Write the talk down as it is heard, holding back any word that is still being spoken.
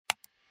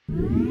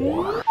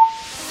What's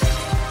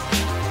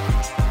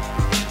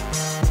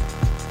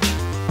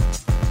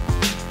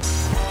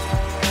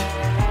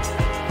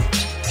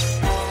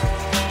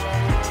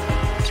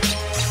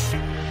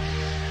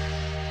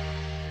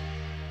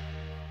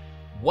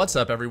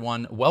up,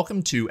 everyone?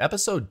 Welcome to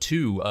episode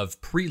 2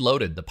 of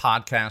Preloaded, the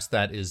podcast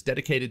that is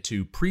dedicated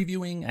to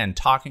previewing and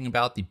talking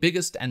about the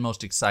biggest and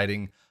most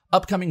exciting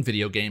upcoming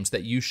video games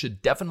that you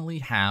should definitely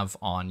have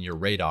on your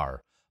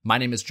radar. My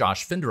name is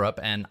Josh Finderup,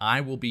 and I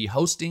will be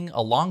hosting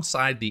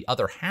alongside the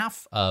other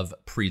half of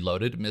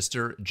Preloaded,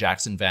 Mr.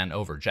 Jackson Van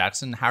Over.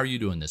 Jackson, how are you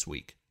doing this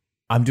week?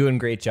 I'm doing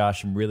great,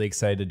 Josh. I'm really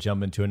excited to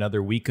jump into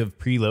another week of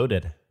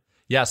Preloaded.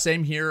 Yeah,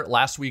 same here.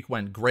 Last week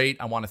went great.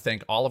 I want to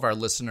thank all of our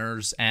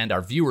listeners and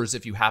our viewers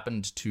if you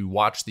happened to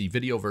watch the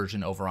video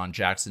version over on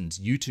Jackson's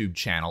YouTube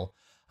channel.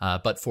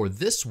 But for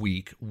this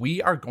week,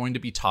 we are going to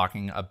be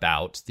talking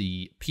about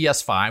the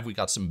PS5. We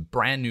got some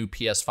brand new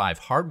PS5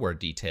 hardware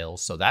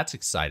details, so that's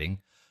exciting.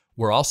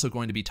 We're also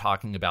going to be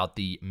talking about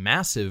the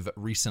massive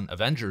recent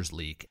Avengers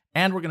leak,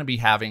 and we're going to be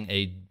having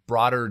a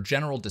broader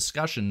general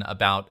discussion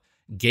about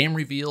game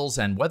reveals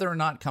and whether or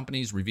not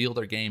companies reveal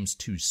their games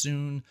too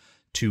soon,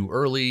 too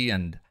early,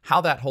 and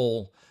how that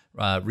whole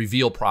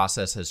reveal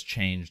process has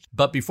changed.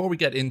 But before we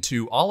get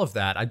into all of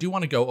that, I do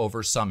want to go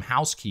over some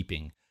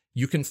housekeeping.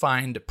 You can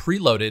find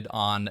Preloaded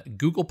on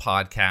Google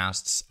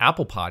Podcasts,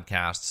 Apple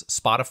Podcasts,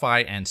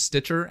 Spotify, and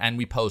Stitcher, and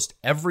we post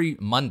every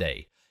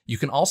Monday. You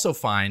can also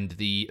find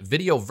the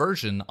video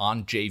version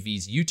on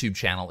JV's YouTube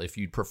channel if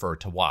you'd prefer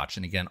to watch.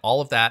 And again,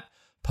 all of that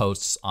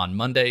posts on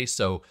Monday,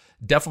 so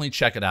definitely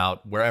check it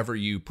out wherever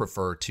you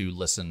prefer to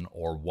listen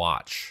or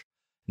watch.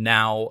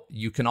 Now,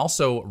 you can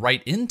also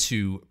write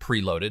into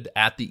Preloaded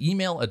at the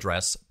email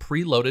address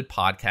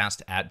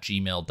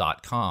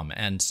preloadedpodcast@gmail.com.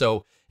 And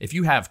so if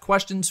you have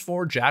questions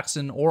for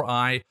Jackson or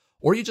I,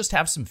 or you just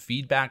have some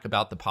feedback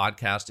about the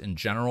podcast in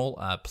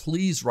general,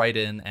 please write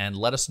in and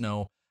let us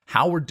know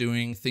how we're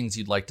doing, things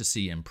you'd like to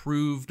see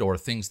improved, or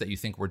things that you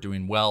think we're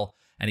doing well.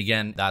 And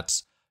again,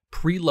 that's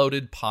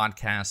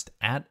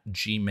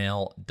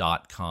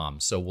preloadedpodcast@gmail.com.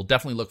 So we'll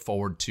definitely look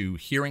forward to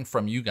hearing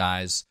from you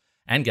guys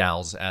and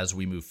gals as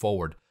we move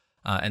forward.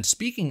 And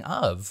speaking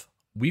of,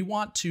 we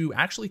want to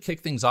actually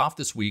kick things off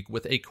this week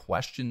with a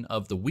question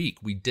of the week.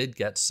 We did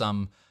get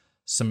some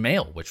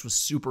mail, which was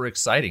super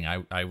exciting.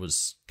 I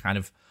was kind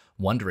of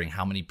wondering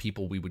how many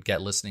people we would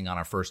get listening on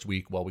our first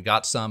week. Well, we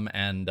got some,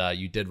 and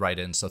you did write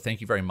in, so thank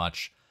you very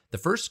much. The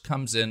first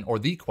comes in, or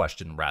the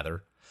question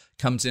rather,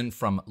 comes in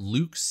from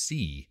Luke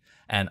C.,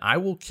 and I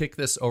will kick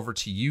this over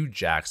to you,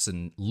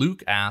 Jackson.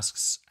 Luke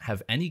asks,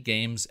 have any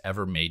games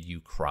ever made you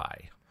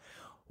cry?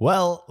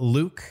 Well,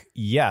 Luke,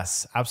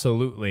 yes,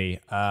 absolutely.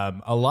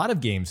 A lot of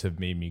games have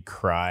made me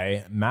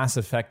cry. Mass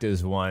Effect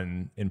is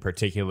one in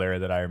particular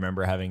that I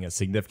remember having a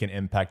significant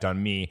impact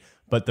on me.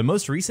 But the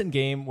most recent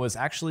game was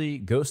actually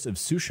Ghost of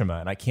Tsushima.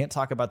 And I can't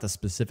talk about the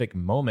specific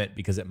moment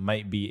because it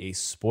might be a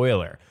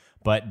spoiler.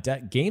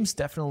 But games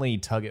definitely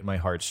tug at my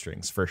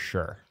heartstrings for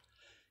sure.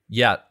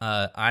 Yeah,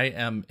 I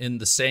am in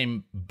the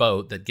same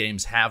boat that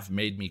games have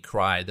made me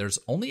cry. There's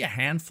only a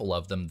handful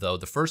of them, though.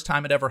 The first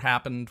time it ever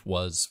happened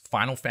was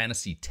Final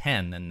Fantasy X,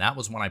 and that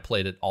was when I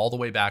played it all the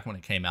way back when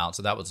it came out,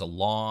 so that was a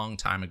long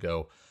time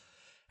ago.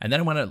 And then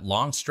it went a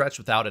long stretch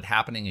without it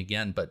happening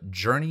again, but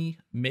Journey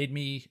made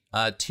me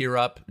tear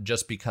up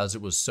just because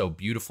it was so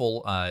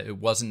beautiful. It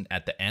wasn't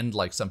at the end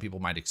like some people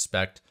might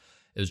expect.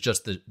 It was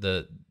just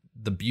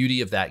the beauty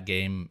of that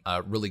game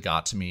really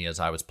got to me as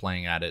I was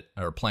playing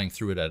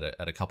through it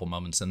at a couple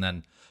moments. And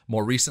then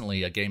more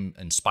recently, a game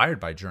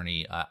inspired by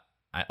Journey. I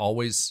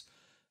always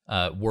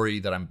worry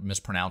that I'm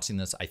mispronouncing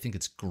this. I think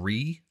it's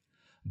Gris,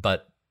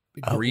 but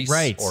Gris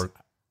right. or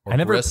I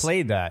never Gris.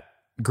 played that.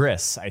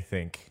 Gris, I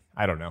think.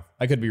 I don't know.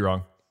 I could be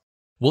wrong.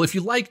 Well, if you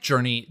like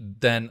Journey,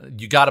 then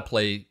you got to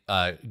play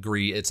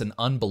Gris. It's an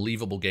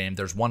unbelievable game.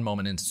 There's one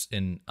moment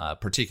in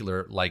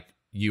particular, like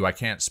I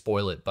can't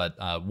spoil it, but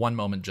one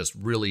moment just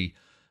really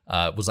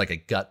was like a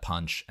gut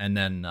punch. And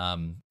then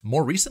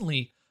more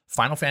recently,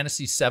 Final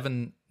Fantasy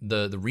VII,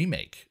 the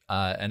remake.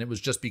 And it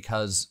was just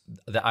because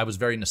I was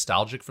very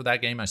nostalgic for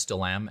that game. I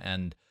still am.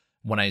 And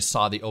when I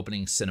saw the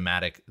opening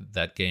cinematic,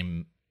 that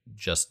game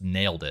just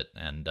nailed it.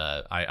 And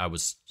I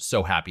was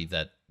so happy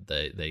that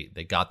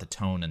they got the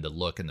tone and the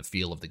look and the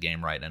feel of the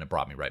game right. And it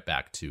brought me right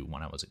back to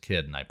when I was a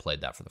kid and I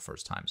played that for the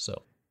first time.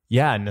 So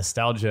yeah,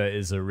 nostalgia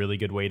is a really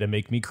good way to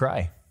make me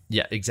cry.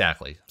 Yeah,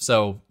 exactly.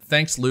 So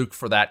thanks, Luke,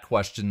 for that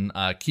question.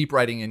 Keep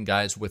writing in,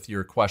 guys, with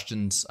your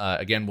questions.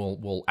 Again,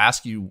 we'll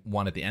ask you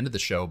one at the end of the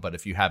show, but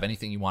if you have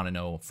anything you want to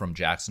know from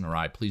Jackson or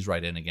I, please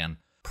write in again,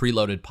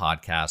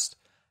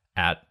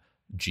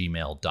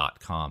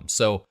 preloadedpodcast@gmail.com.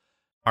 So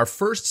our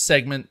first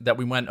segment that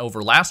we went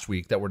over last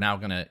week that we're now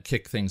going to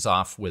kick things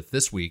off with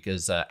this week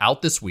is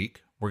Out This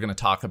Week. We're going to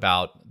talk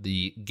about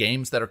the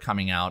games that are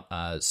coming out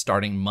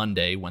starting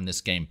Monday when this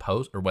game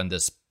posts, or when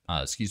this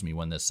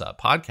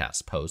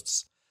podcast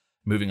posts,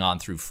 moving on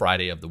through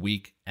Friday of the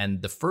week.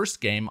 And the first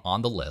game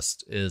on the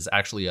list is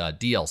actually a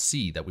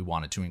DLC that we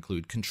wanted to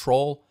include,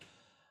 Control.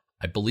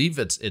 I believe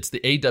it's the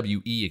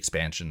AWE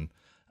expansion.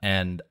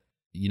 And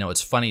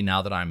it's funny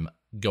now that I'm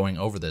going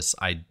over this.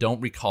 I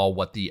don't recall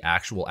what the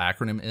actual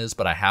acronym is,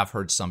 but I have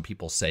heard some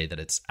people say that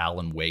it's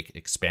Alan Wake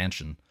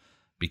Expansion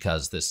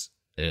because this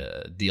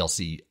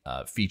DLC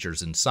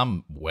features in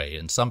some way,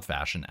 in some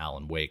fashion,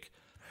 Alan Wake.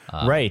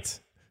 Right.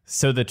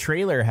 So the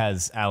trailer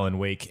has Alan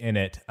Wake in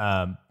it.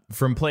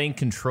 From playing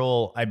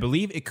Control, I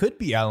believe it could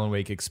be Alan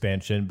Wake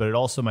Expansion, but it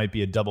also might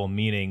be a double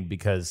meaning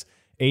because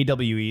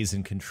AWEs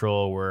in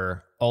Control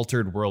were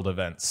altered world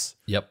events.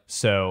 Yep.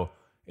 So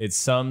it's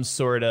some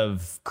sort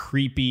of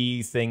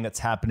creepy thing that's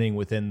happening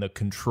within the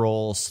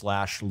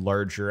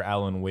Control/larger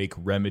Alan Wake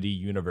Remedy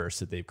universe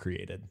that they've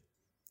created.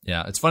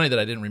 Yeah, it's funny that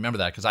I didn't remember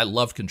that because I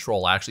love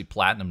Control. I actually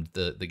platinumed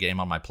the game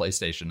on my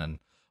PlayStation and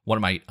one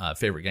of my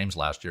favorite games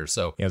last year.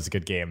 So yeah, it was a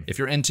good game. If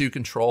you're into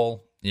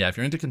Control,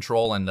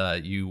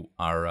 and you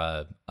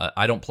are,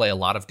 I don't play a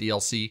lot of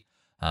DLC,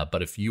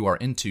 but if you are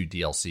into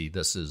DLC,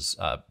 this is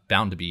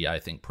bound to be, I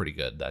think, pretty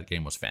good. That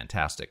game was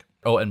fantastic.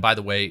 Oh, and by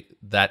the way,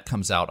 that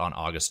comes out on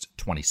August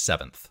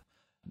 27th.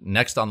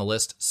 Next on the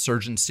list,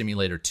 Surgeon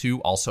Simulator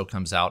 2 also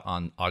comes out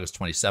on August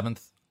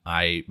 27th.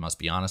 I must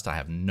be honest, I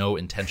have no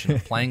intention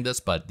of playing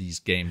this, but these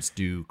games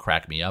do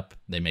crack me up.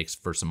 They make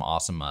for some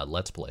awesome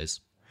Let's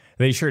Plays.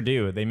 They sure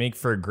do. They make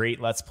for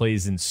great Let's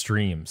Plays and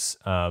streams.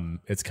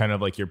 It's kind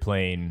of like you're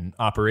playing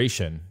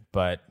Operation,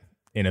 but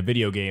in a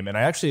video game. And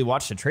I actually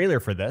watched a trailer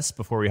for this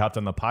before we hopped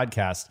on the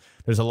podcast.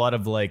 There's a lot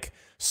of like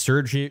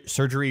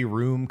surgery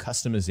room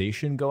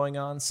customization going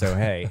on. So,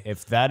 hey,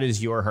 if that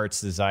is your heart's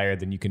desire,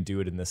 then you can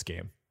do it in this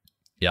game.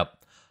 Yep.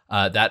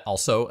 That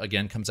also,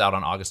 again, comes out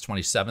on August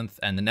 27th.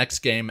 And the next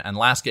game and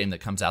last game that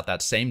comes out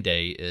that same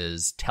day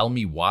is Tell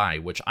Me Why,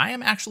 which I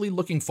am actually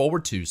looking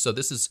forward to. So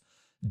this is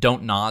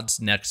Don't Nod's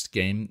next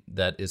game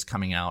that is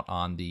coming out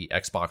on the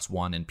Xbox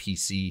One and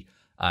PC.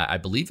 I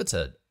believe it's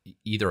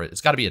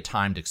it's got to be a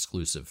timed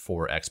exclusive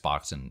for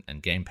Xbox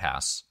and Game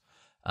Pass.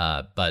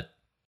 But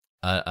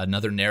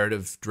another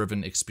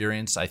narrative-driven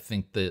experience. I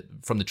think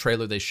that from the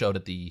trailer they showed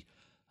at the,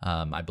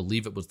 I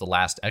believe it was the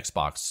last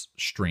Xbox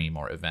stream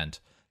or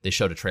event, they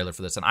showed a trailer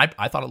for this, and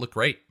I thought it looked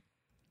great.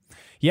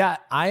 Yeah,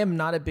 I am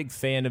not a big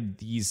fan of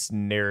these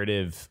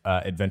narrative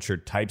adventure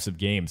types of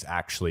games,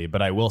 actually,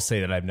 but I will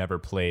say that I've never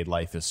played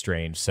Life is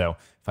Strange. So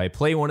if I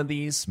play one of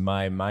these,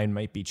 my mind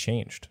might be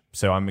changed.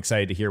 So I'm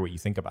excited to hear what you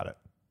think about it.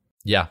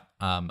 Yeah,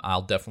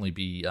 I'll definitely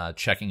be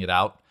checking it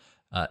out.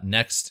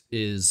 Next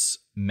is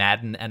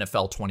Madden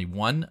NFL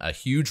 21. A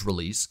huge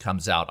release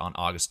comes out on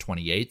August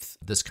 28th.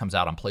 This comes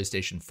out on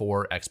PlayStation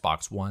 4,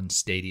 Xbox One,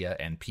 Stadia,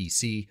 and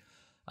PC.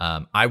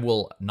 I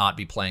will not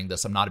be playing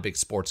this. I'm not a big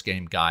sports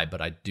game guy,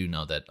 but I do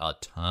know that a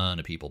ton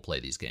of people play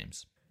these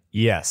games.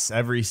 Yes,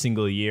 every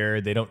single year.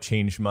 They don't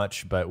change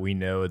much, but we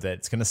know that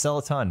it's going to sell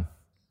a ton.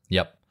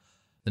 Yep.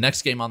 The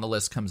next game on the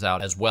list comes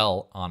out as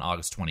well on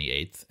August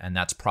 28th, and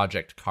that's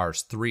Project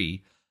Cars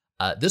 3.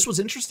 This was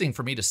interesting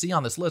for me to see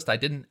on this list. I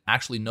didn't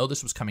actually know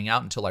this was coming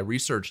out until I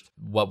researched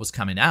what was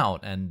coming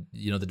out. And,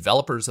 the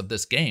developers of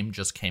this game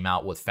just came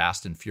out with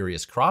Fast and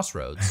Furious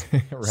Crossroads.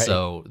 Right.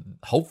 So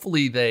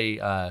hopefully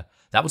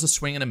that was a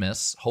swing and a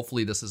miss.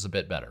 Hopefully this is a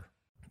bit better.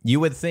 You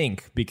would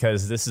think,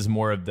 because this is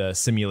more of the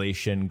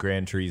simulation,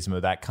 Gran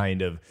Turismo, that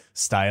kind of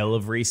style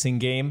of racing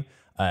game.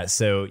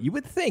 So you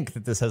would think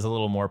that this has a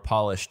little more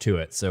polish to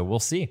it. So we'll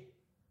see.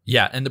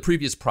 Yeah, and the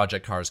previous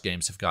Project Cars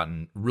games have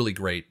gotten really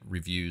great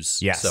reviews.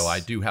 Yes. So I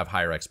do have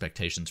higher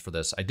expectations for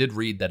this. I did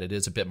read that it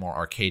is a bit more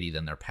arcadey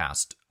than their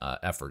past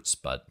efforts,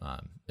 but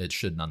it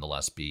should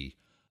nonetheless be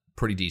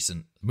pretty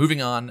decent.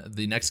 Moving on,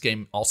 the next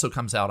game also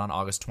comes out on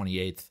August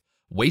 28th,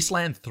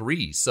 Wasteland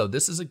 3. So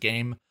this is a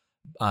game,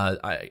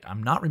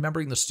 I'm not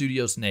remembering the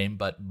studio's name,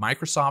 but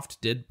Microsoft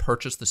did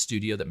purchase the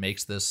studio that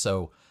makes this.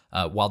 So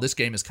while this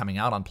game is coming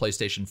out on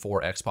PlayStation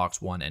 4, Xbox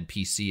One, and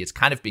PC, it's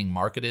kind of being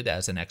marketed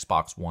as an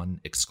Xbox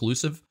One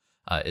exclusive.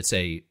 It's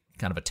a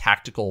kind of a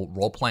tactical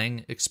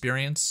role-playing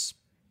experience.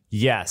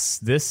 Yes,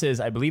 this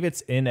is, I believe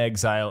it's In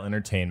Exile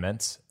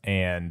Entertainment,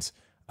 and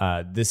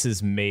this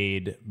is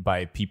made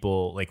by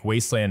people, like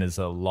Wasteland is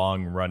a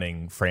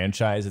long-running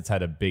franchise. It's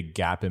had a big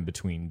gap in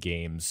between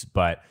games,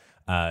 but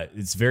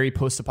it's very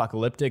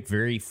post-apocalyptic,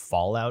 very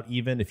Fallout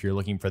even, if you're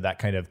looking for that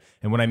kind of,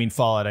 and when I mean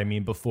Fallout, I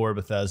mean before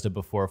Bethesda,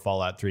 before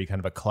Fallout 3, kind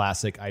of a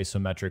classic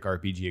isometric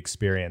RPG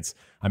experience.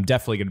 I'm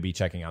definitely going to be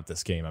checking out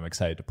this game. I'm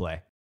excited to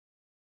play.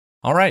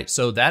 All right,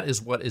 so that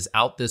is what is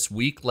out this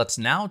week. Let's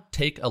now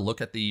take a look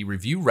at the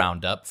review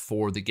roundup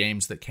for the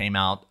games that came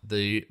out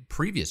the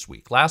previous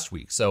week, last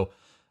week. So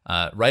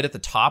right at the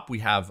top, we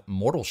have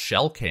Mortal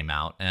Shell came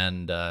out,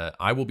 and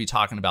I will be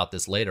talking about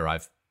this later.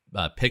 I've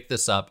picked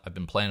this up. I've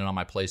been playing it on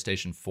my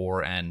PlayStation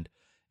 4, and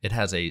it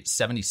has a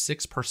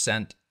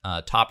 76%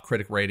 top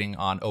critic rating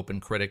on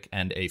OpenCritic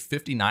and a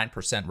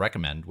 59%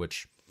 recommend,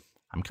 which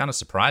I'm kind of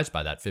surprised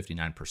by that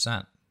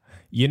 59%.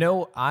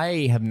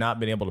 I have not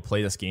been able to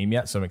play this game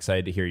yet, so I'm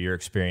excited to hear your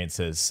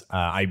experiences.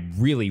 I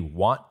really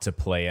want to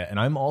play it, and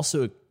I'm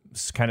also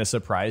kind of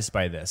surprised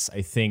by this.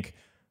 I think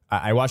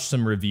I watched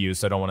some reviews,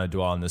 so I don't want to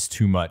dwell on this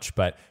too much,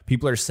 but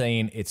people are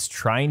saying it's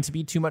trying to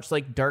be too much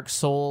like Dark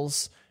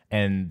Souls,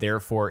 and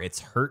therefore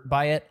it's hurt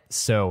by it.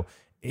 So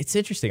It's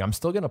interesting. I'm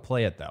still going to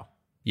play it, though.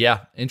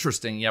 Yeah,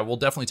 interesting. Yeah, we'll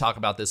definitely talk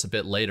about this a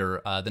bit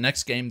later. The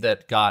next game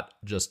that got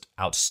just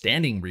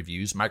outstanding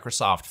reviews,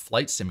 Microsoft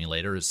Flight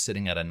Simulator, is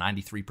sitting at a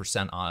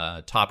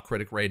 93% top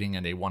critic rating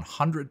and a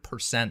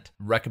 100%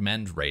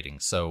 recommend rating.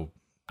 So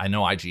I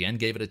know IGN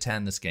gave it a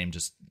 10. This game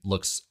just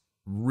looks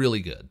really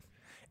good.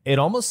 It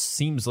almost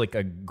seems like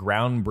a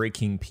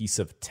groundbreaking piece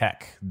of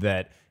tech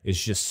that is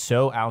just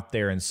so out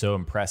there and so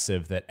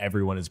impressive that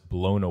everyone is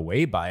blown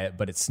away by it.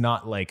 But it's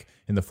not like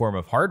in the form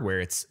of hardware.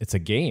 It's a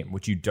game,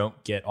 which you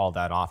don't get all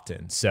that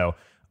often. So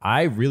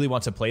I really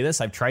want to play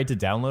this. I've tried to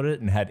download it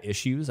and had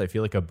issues. I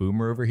feel like a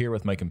boomer over here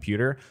with my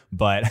computer,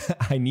 but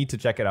I need to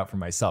check it out for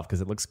myself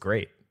because it looks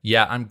great.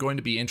 Yeah, I'm going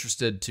to be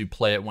interested to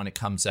play it when it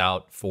comes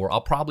out.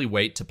 I'll probably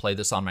wait to play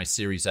this on my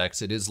Series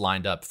X. It is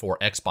lined up for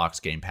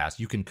Xbox Game Pass.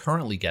 You can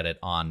currently get it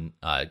on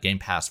Game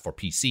Pass for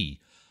PC.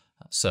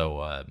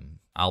 So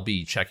I'll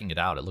be checking it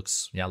out. It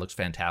looks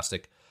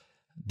fantastic.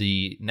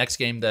 The next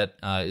game that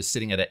is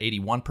sitting at an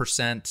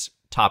 81%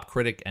 top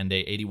critic and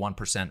a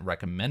 81%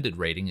 recommended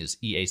rating is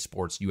EA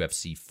Sports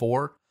UFC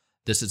 4.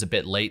 This is a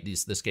bit late.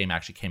 This game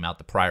actually came out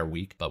the prior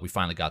week, but we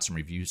finally got some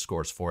review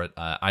scores for it.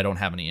 I don't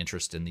have any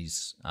interest in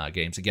these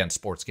games. Again,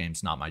 sports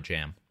games, not my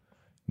jam.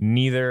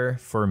 Neither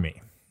for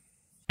me.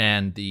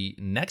 And the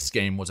next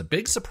game was a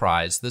big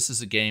surprise. This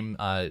is a game,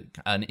 an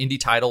indie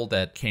title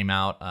that came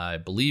out, I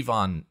believe,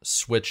 on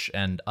Switch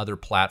and other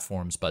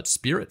platforms, but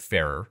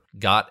Spiritfarer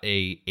got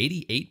a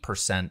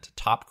 88%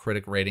 top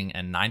critic rating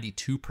and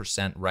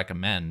 92%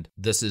 recommend.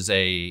 This is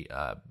a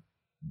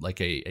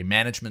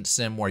management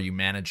sim where you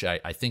manage,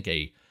 I think,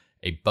 a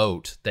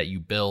boat that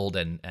you build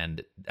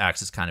and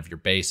acts as kind of your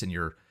base, and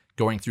you're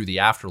going through the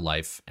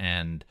afterlife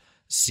and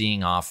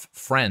seeing off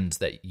friends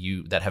that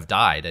have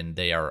died, and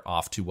they are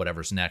off to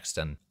whatever's next.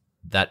 And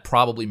that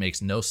probably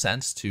makes no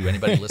sense to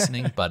anybody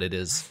listening, but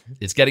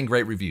it's getting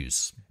great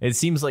reviews. It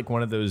seems like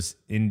one of those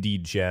indie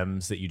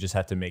gems that you just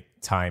have to make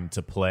time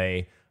to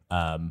play.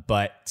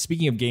 But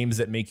speaking of games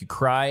that make you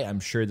cry, I'm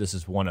sure this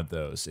is one of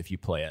those if you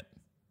play it.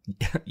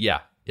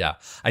 Yeah.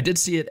 I did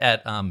see it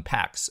at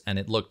PAX, and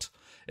it looked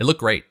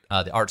great.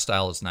 The art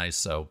style is nice,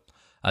 so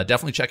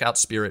definitely check out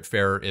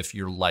Spiritfarer if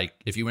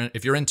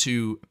you're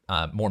into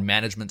more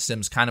management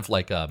sims, kind of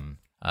like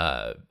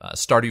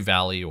Stardew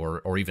Valley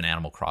or even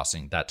Animal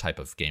Crossing, that type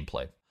of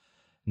gameplay.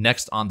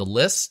 Next on the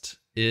list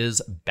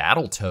is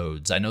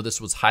Battletoads. I know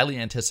this was highly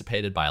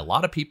anticipated by a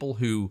lot of people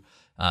who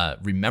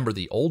remember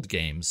the old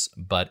games,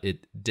 but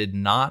it did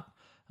not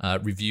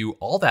review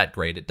all that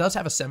great. It does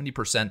have a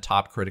 70%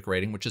 top critic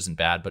rating, which isn't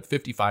bad, but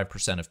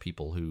 55% of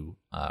people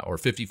or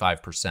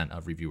 55%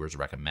 of reviewers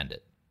recommend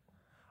it.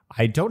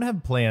 I don't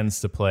have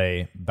plans to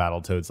play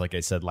Battletoads, like I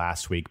said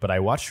last week, but I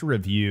watched a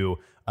review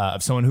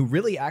of someone who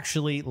really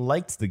actually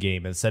liked the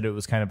game and said it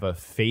was kind of a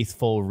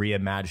faithful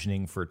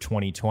reimagining for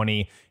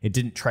 2020. It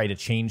didn't try to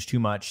change too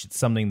much. It's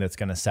something that's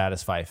going to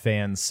satisfy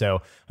fans.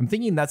 So I'm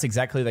thinking that's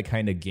exactly the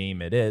kind of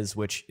game it is,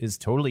 which is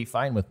totally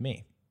fine with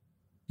me.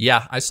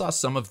 Yeah, I saw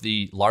some of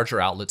the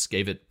larger outlets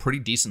gave it pretty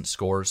decent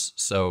scores,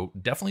 so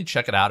definitely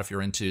check it out if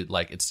you're into,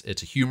 it's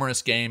a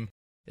humorous game.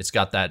 It's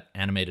got that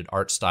animated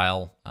art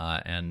style,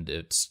 and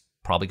it's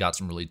probably got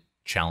some really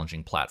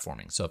challenging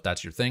platforming. So if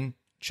that's your thing,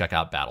 check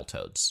out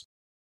Battletoads.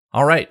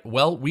 All right,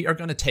 well, we are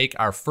going to take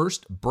our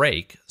first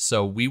break,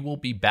 so we will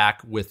be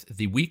back with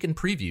the week in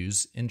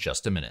previews in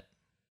just a minute.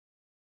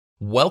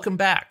 Welcome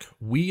back.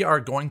 We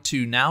are going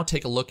to now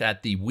take a look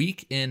at the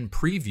week in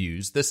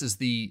previews. This is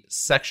the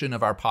section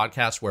of our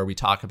podcast where we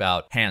talk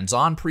about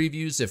hands-on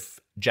previews, if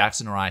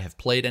Jackson or I have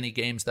played any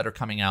games that are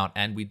coming out,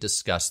 and we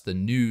discuss the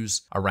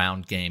news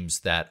around games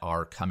that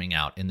are coming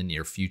out in the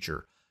near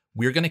future.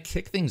 We're going to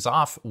kick things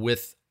off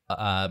with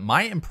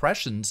my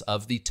impressions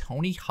of the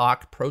Tony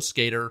Hawk Pro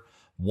Skater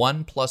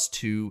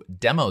 1+2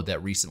 demo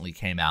that recently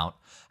came out.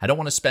 I don't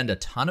want to spend a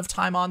ton of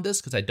time on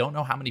this because I don't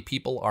know how many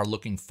people are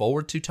looking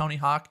forward to Tony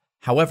Hawk.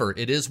 However,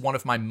 it is one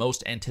of my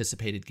most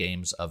anticipated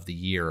games of the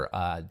year.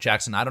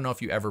 Jackson, I don't know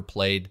if you ever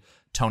played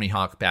Tony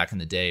Hawk back in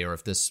the day, or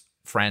if this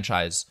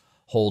franchise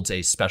holds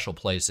a special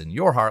place in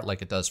your heart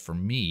like it does for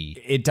me.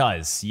 It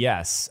does,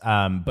 yes.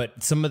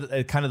 But some of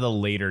the kind of the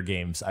later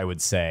games, I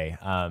would say.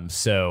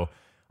 So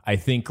I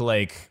think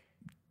like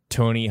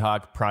Tony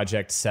Hawk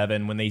Project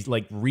 7, when they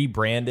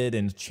rebranded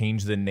and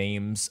changed the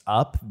names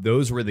up,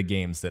 those were the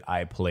games that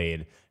I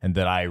played and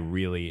that I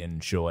really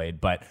enjoyed.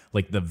 But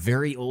like the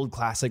very old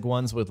classic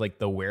ones with like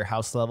the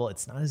warehouse level,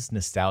 it's not as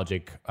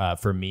nostalgic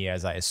for me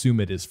as I assume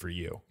it is for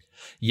you.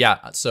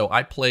 Yeah, so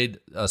I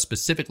played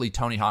specifically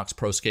Tony Hawk's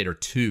Pro Skater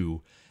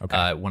 2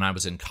 when I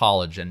was in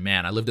college. And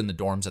man, I lived in the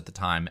dorms at the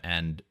time,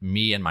 and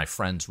me and my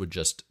friends would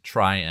just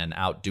try and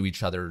outdo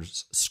each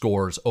other's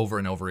scores over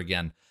and over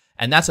again.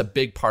 And that's a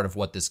big part of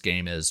what this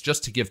game is.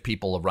 Just to give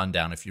people a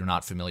rundown, if you're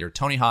not familiar,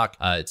 Tony Hawk,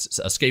 it's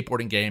a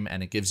skateboarding game,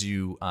 and it gives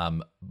you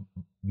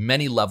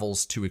many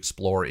levels to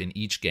explore in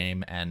each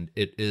game. And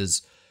it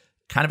is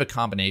kind of a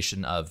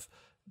combination of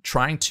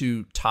trying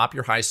to top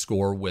your high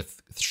score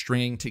with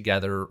stringing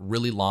together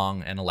really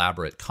long and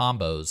elaborate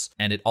combos.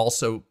 And it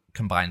also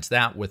combines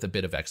that with a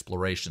bit of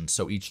exploration.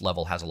 So each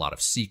level has a lot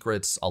of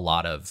secrets, a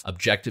lot of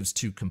objectives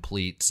to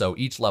complete. So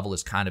each level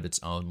is kind of its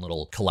own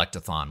little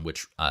collectathon,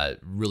 which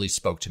really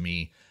spoke to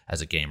me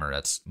as a gamer.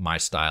 That's my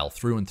style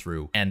through and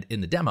through. And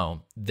in the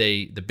demo,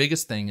 the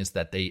biggest thing is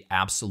that they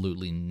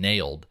absolutely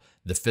nailed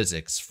the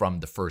physics from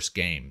the first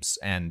games.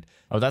 And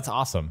oh, that's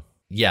awesome.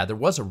 Yeah, there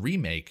was a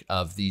remake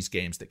of these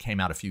games that came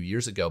out a few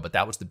years ago, but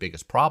that was the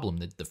biggest problem.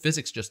 The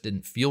physics just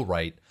didn't feel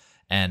right,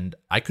 and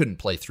I couldn't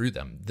play through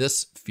them.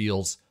 This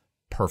feels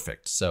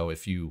perfect. So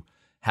if you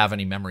have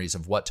any memories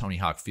of what Tony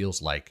Hawk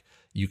feels like,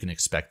 you can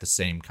expect the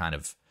same kind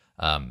of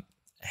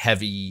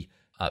heavy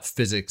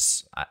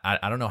physics.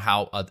 I don't know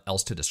how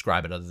else to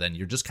describe it other than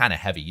you're just kind of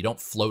heavy. You don't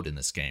float in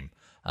this game.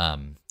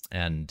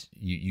 And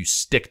you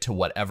stick to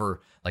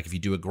whatever, like if you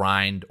do a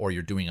grind or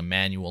you're doing a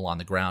manual on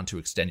the ground to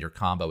extend your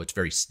combo, it's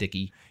very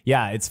sticky.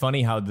 Yeah, it's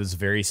funny how those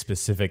very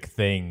specific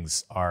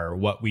things are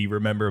what we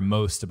remember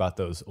most about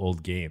those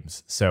old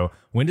games. So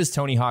when does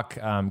Tony Hawk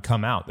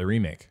come out, the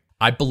remake?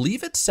 I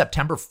believe it's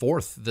September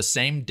 4th, the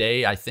same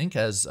day, I think,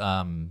 as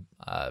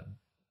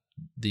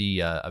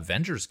the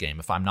Avengers game,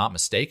 if I'm not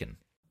mistaken.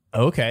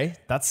 Okay,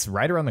 that's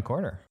right around the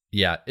corner.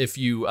 Yeah, if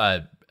you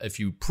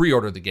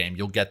pre-order the game,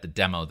 you'll get the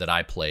demo that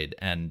I played,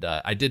 and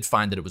I did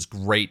find that it was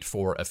great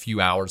for a few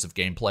hours of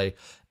gameplay.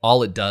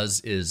 All it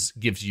does is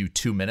gives you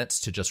 2 minutes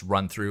to just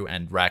run through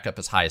and rack up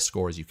as high a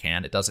score as you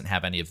can. It doesn't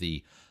have any of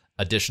the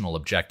additional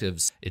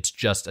objectives. It's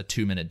just a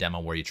 2-minute demo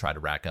where you try to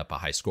rack up a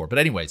high score. But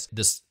anyways,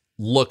 this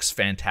looks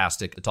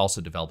fantastic. It's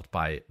also developed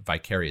by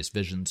Vicarious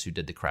Visions, who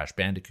did the Crash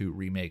Bandicoot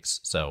remakes.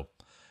 So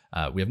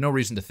we have no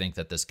reason to think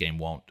that this game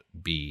won't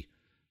be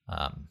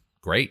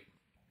great.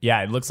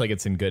 Yeah, it looks like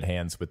it's in good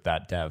hands with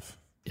that dev.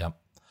 Yep.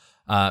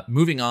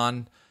 Moving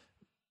on,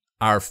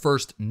 our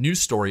first news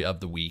story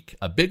of the week,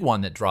 a big one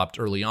that dropped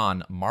early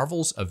on.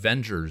 Marvel's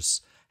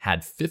Avengers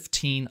had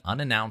 15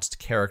 unannounced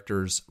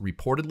characters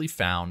reportedly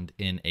found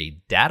in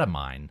a data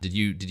mine. Did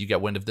you get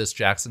wind of this,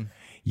 Jackson?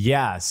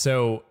 Yeah,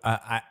 so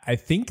I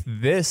think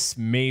this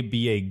may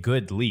be a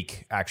good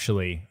leak,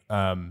 actually.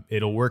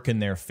 It'll work in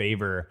their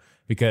favor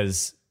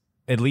because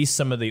at least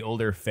some of the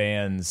older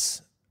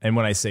fans, and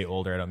when I say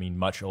older, I don't mean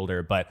much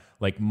older, but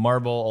like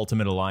Marvel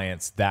Ultimate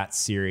Alliance, that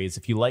series,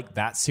 if you like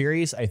that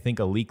series, I think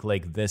a leak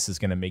like this is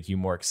going to make you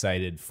more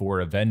excited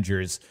for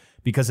Avengers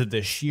because of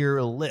the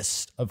sheer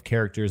list of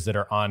characters that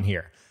are on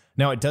here.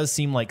 Now, it does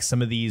seem like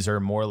some of these are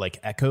more like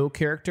Echo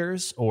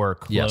characters or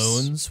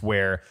clones, yes,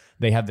 where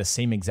they have the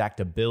same exact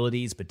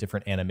abilities, but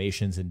different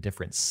animations and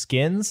different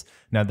skins.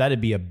 Now,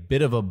 that'd be a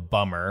bit of a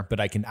bummer, but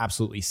I can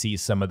absolutely see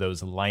some of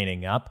those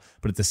lining up.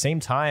 But at the same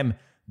time,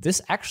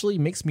 this actually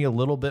makes me a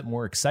little bit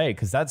more excited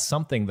because that's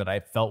something that I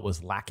felt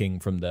was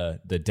lacking from the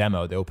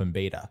demo, the open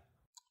beta.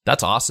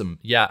 That's awesome.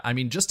 Yeah, I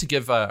mean, just to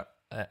give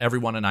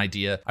everyone an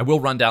idea, I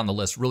will run down the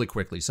list really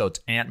quickly. So it's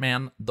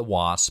Ant-Man, the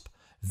Wasp,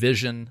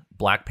 Vision,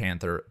 Black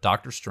Panther,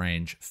 Doctor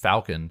Strange,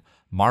 Falcon,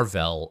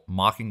 Marvel,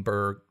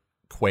 Mockingbird,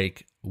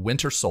 Quake,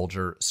 Winter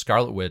Soldier,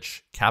 Scarlet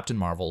Witch, Captain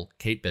Marvel,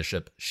 Kate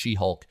Bishop,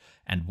 She-Hulk,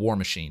 and War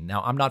Machine.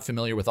 Now, I'm not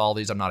familiar with all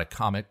these. I'm not a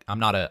comic.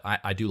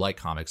 I do like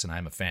comics and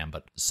I'm a fan,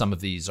 but some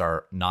of these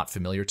are not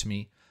familiar to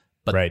me.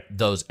 But right,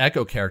 those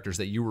Echo characters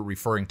that you were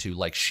referring to,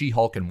 like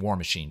She-Hulk and War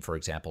Machine, for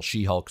example,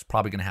 She-Hulk's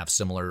probably going to have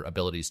similar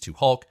abilities to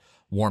Hulk.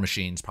 War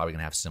Machine's probably going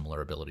to have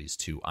similar abilities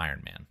to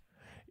Iron Man.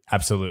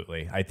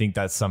 Absolutely. I think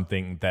that's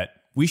something that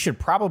we should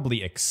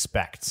probably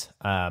expect.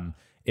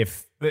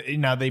 If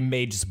now they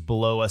may just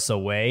blow us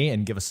away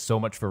and give us so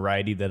much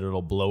variety that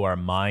it'll blow our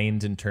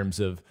mind in terms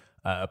of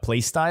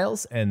play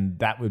styles, and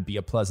that would be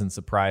a pleasant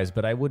surprise,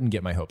 but I wouldn't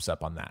get my hopes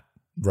up on that.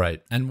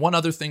 Right. And one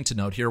other thing to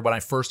note here, when I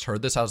first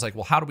heard this, I was like,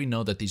 well, how do we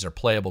know that these are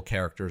playable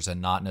characters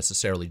and not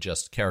necessarily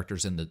just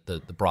characters in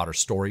the broader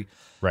story?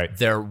 Right.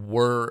 There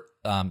were,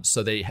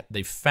 so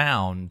they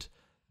found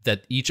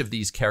that each of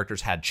these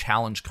characters had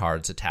challenge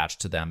cards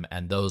attached to them,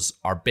 and those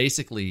are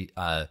basically,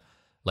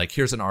 like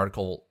here's an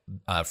article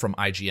from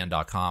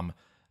IGN.com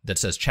that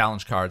says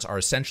challenge cards are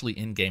essentially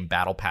in-game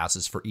battle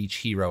passes for each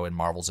hero in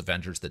Marvel's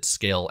Avengers that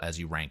scale as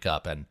you rank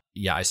up. And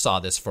yeah, I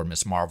saw this for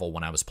Miss Marvel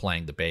when I was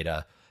playing the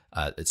beta.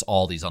 It's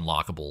all these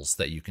unlockables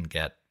that you can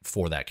get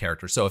for that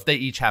character. So if they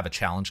each have a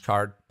challenge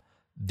card,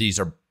 these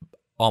are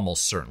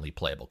almost certainly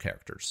playable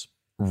characters.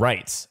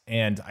 Right.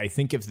 And I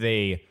think if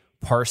they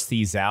parse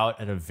these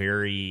out at a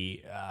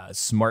very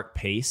smart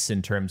pace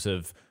in terms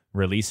of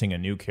releasing a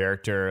new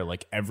character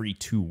like every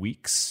 2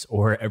 weeks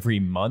or every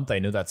month, I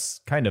know that's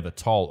kind of a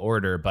tall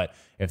order, but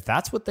if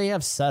that's what they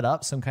have set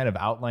up, some kind of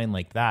outline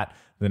like that,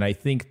 then I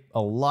think a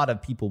lot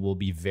of people will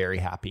be very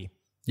happy.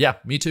 Yeah,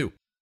 me too.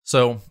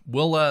 So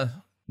we'll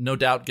no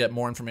doubt get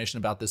more information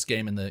about this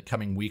game in the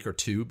coming week or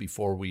two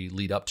before we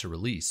lead up to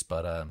release,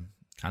 but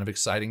kind of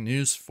exciting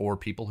news for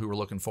people who are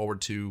looking forward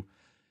to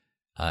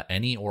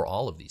any or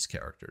all of these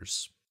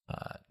characters.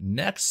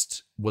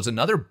 Next was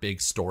another big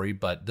story,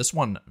 but this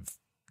one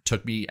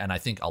took me, and I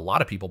think a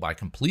lot of people, by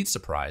complete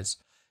surprise.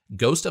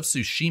 Ghost of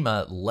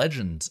Tsushima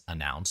Legends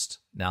announced.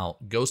 Now,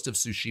 Ghost of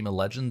Tsushima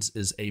Legends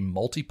is a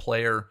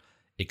multiplayer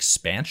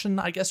expansion,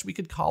 I guess we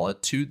could call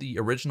it, to the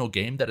original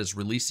game that is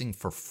releasing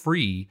for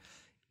free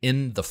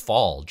in the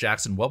fall.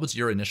 Jackson, what was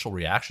your initial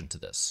reaction to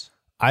this?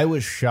 I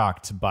was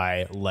shocked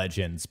by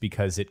Legends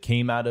because it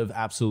came out of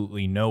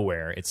absolutely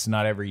nowhere. It's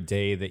not every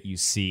day that you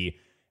see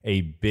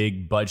a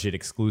big budget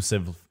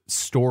exclusive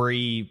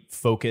story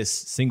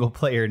focused single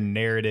player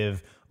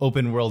narrative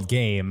open world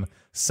game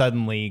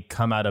suddenly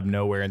come out of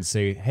nowhere and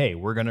say, hey,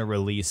 we're going to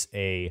release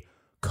a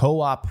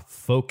co-op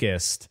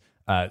focused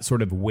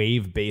sort of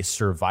wave based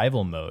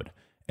survival mode.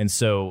 And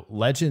so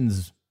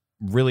Legends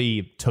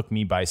really took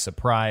me by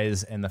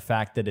surprise. And the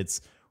fact that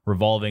it's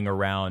revolving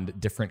around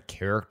different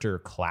character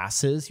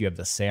classes. You have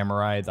the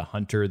samurai, the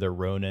hunter, the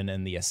ronin,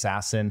 and the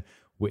assassin,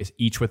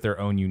 each with their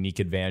own unique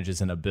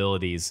advantages and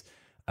abilities.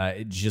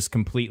 It just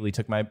completely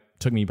took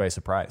me by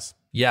surprise.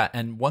 Yeah,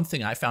 and one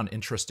thing I found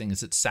interesting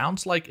is it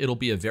sounds like it'll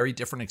be a very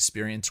different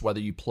experience whether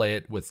you play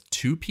it with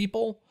 2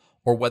 people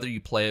or whether you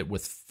play it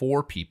with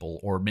 4 people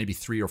or maybe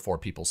 3 or 4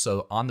 people.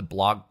 So on the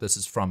blog, this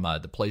is from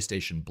the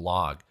PlayStation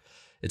blog,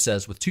 it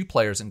says, with 2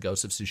 players in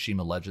Ghost of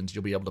Tsushima Legends,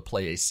 you'll be able to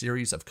play a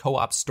series of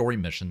co-op story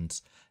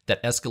missions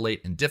that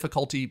escalate in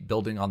difficulty,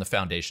 building on the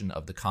foundation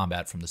of the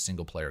combat from the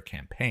single-player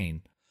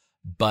campaign,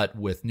 but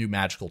with new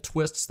magical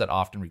twists that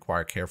often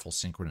require careful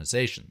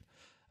synchronization.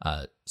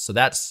 So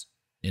that's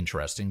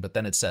interesting. But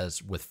then it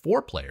says, with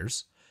 4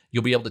 players,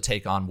 you'll be able to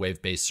take on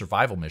wave-based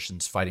survival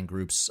missions, fighting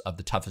groups of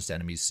the toughest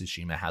enemies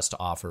Tsushima has to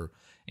offer,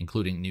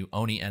 including new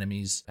Oni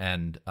enemies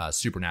and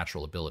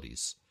supernatural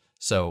abilities.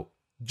 So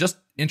just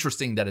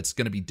interesting that it's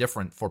going to be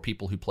different for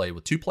people who play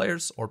with 2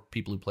 players or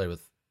people who play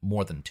with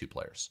more than 2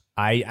 players.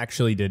 I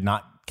actually did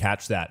not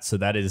catch that. So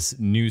that is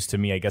news to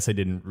me. I guess I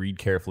didn't read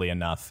carefully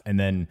enough. And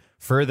then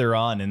further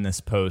on in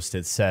this post,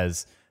 it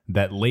says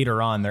that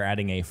later on they're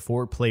adding a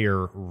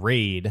 4-player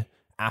raid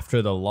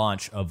after the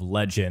launch of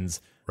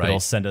Legends. Right. That'll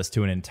send us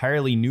to an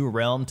entirely new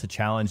realm to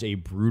challenge a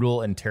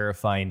brutal and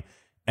terrifying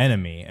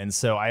enemy. And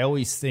so I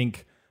always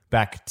think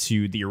back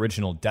to the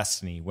original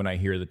Destiny when I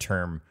hear the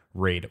term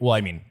raid. Well,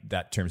 I mean,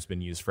 that term's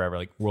been used forever,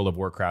 like World of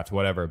Warcraft,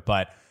 whatever.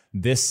 But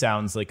this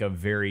sounds like a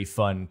very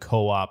fun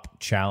co-op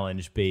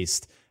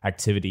challenge-based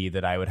activity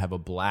that I would have a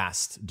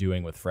blast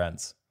doing with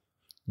friends.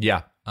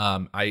 Yeah,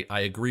 I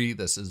agree.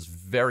 This is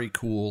very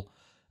cool.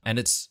 And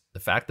it's the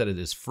fact that it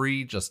is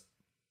free, just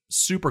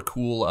super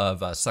cool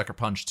of Sucker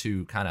Punch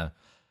to kind of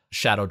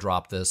shadow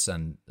drop this.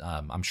 And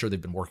I'm sure they've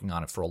been working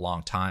on it for a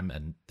long time,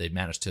 and they've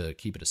managed to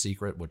keep it a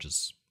secret, which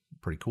is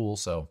pretty cool.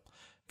 So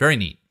very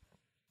neat.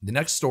 The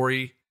next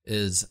story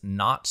is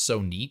not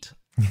so neat.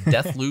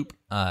 Deathloop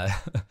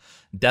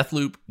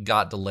Deathloop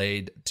got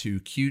delayed to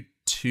Q2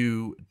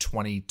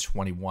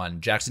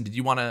 2021. Jackson, did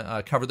you want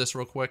to cover this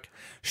real quick?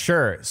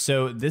 Sure.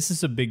 So this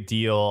is a big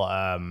deal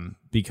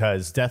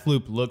because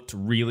Deathloop looked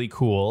really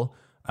cool.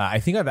 I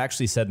think I've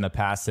actually said in the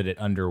past that it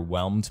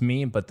underwhelmed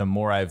me, but the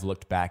more I've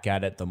looked back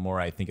at it, the more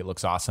I think it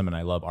looks awesome, and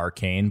I love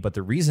Arcane. But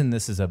the reason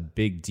this is a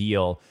big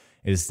deal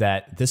is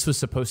that this was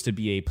supposed to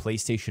be a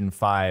PlayStation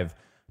 5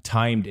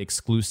 timed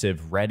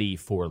exclusive ready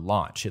for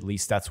launch. At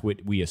least that's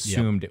what we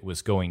assumed it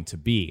was going to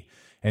be.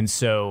 And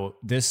so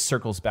this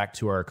circles back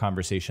to our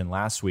conversation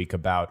last week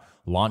about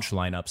launch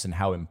lineups and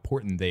how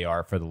important they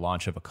are for the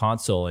launch of a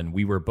console. And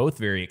we were both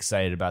very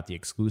excited about the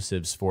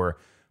exclusives for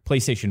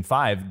PlayStation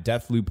 5,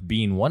 Deathloop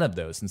being one of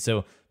those. And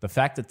so the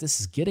fact that this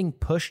is getting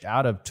pushed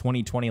out of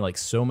 2020 like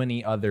so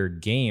many other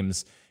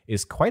games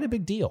is quite a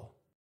big deal.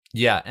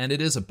 Yeah, and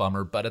it is a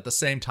bummer, but at the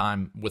same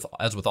time,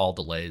 as with all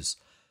delays,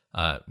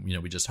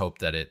 we just hope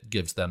that it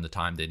gives them the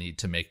time they need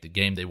to make the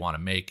game they want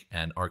to make.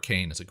 And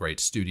Arcane is a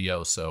great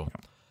studio, so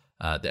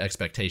the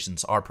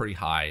expectations are pretty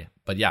high.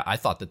 But yeah, I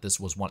thought that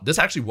this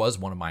actually was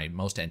one of my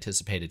most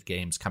anticipated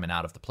games coming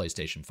out of the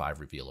PlayStation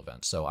 5 reveal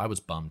event. So I was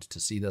bummed to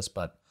see this,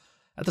 but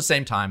at the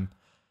same time,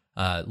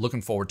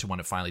 looking forward to when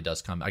it finally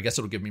does come. I guess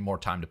it'll give me more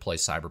time to play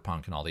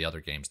Cyberpunk and all the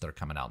other games that are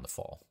coming out in the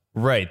fall.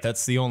 Right.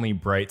 That's the only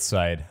bright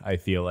side, I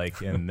feel like,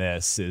 in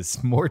this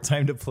is more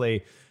time to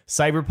play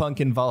Cyberpunk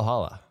and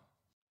Valhalla.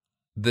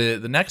 The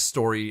next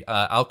story,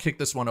 I'll kick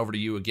this one over to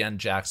you again,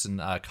 Jackson.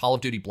 Call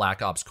of Duty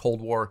Black Ops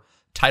Cold War,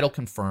 title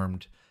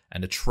confirmed,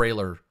 and a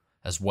trailer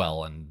as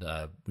well. And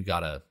we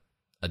got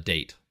a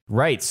date.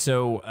 Right.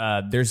 So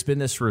there's been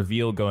this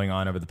reveal going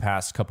on over the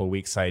past couple of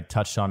weeks. I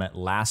touched on it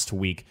last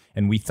week,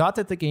 and we thought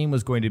that the game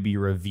was going to be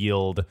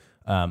revealed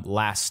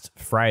last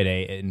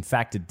Friday. In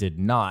fact, it did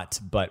not,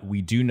 but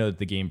we do know that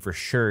the game for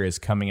sure is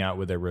coming out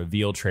with a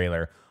reveal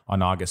trailer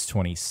on August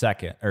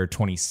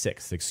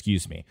 26th,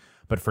 excuse me.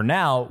 But for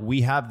now,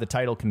 we have the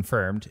title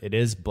confirmed. It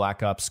is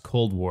Black Ops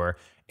Cold War,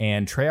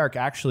 and Treyarch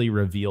actually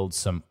revealed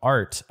some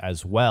art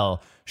as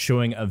well,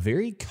 showing a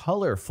very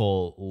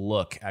colorful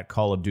look at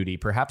Call of Duty,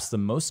 perhaps the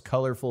most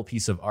colorful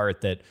piece of art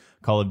that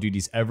Call of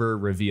Duty's ever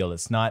revealed.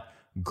 It's not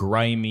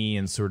grimy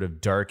and sort of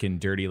dark and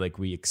dirty like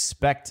we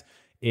expect.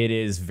 It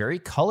is very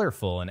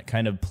colorful, and it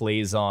kind of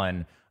plays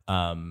on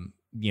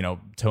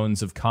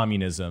tones of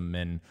communism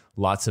and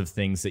lots of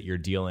things that you're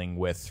dealing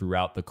with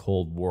throughout the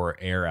Cold War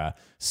era.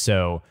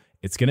 So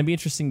it's going to be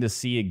interesting to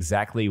see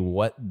exactly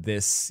what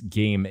this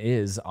game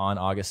is on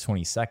August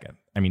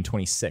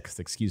 26th,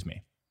 excuse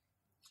me.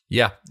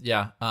 Yeah.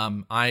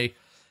 I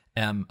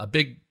am a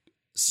big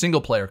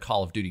single-player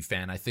Call of Duty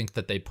fan. I think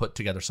that they put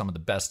together some of the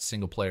best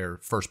single-player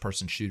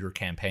first-person shooter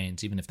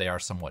campaigns, even if they are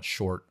somewhat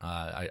short.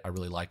 I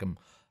really like them.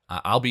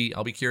 I'll be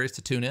curious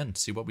to tune in and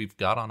see what we've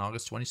got on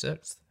August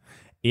 26th.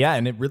 Yeah,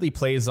 and it really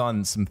plays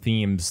on some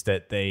themes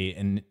that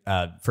they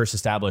first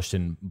established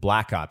in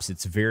Black Ops.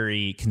 It's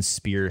very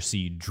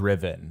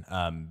conspiracy-driven,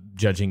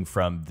 judging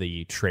from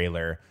the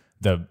trailer,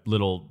 the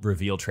little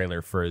reveal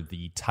trailer for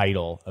the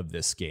title of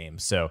this game.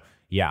 So,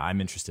 yeah,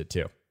 I'm interested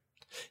too.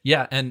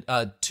 Yeah, and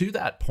to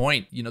that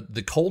point,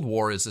 the Cold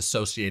War is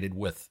associated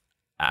with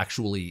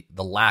actually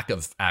the lack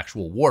of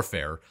actual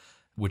warfare,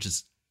 which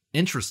is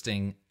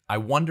interesting. I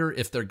wonder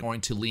if they're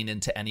going to lean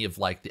into any of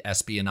like the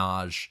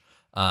espionage,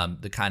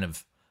 the kind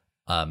of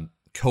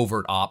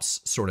covert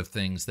ops sort of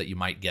things that you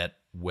might get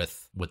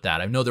with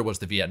that. I know there was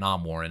the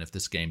Vietnam War, and if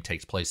this game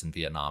takes place in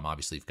Vietnam,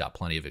 obviously you've got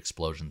plenty of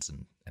explosions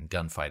and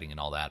gunfighting and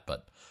all that,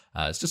 but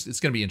it's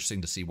going to be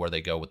interesting to see where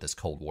they go with this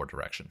Cold War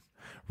direction.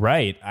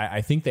 Right.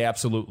 I think they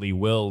absolutely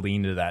will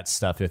lean to that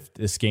stuff if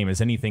this game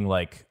is anything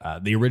like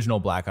the original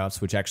Black Ops,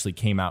 which actually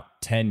came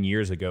out 10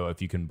 years ago,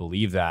 if you can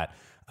believe that.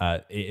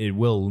 It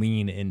will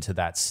lean into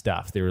that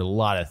stuff. There are a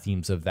lot of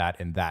themes of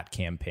that in that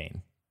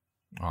campaign.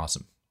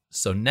 Awesome.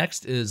 So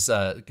next is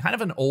kind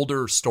of an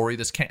older story.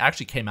 This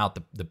actually came out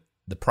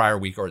the prior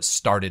week, or it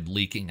started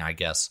leaking, I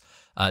guess.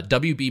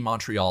 WB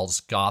Montreal's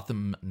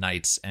Gotham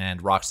Knights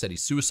and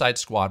Rocksteady's Suicide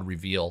Squad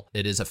reveal.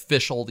 It is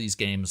official. These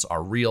games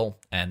are real,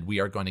 and we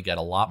are going to get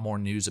a lot more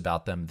news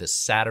about them this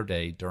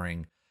Saturday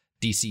during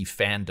DC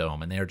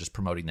Fandom, and they are just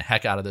promoting the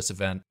heck out of this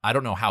event. I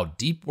don't know how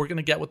deep we're going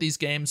to get with these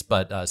games,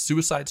 but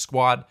Suicide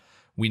Squad,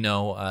 we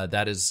know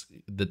that is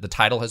the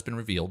title has been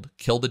revealed.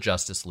 Kill the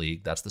Justice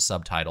League, that's the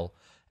subtitle.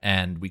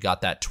 And we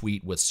got that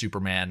tweet with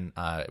Superman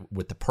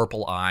with the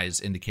purple eyes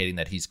indicating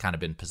that he's kind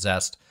of been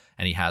possessed,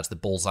 and he has the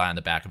bullseye on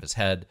the back of his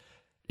head,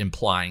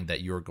 implying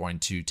that you're going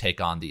to take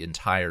on the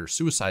entire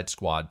Suicide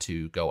Squad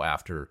to go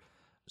after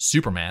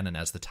Superman, and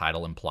as the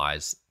title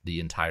implies, the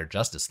entire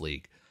Justice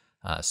League.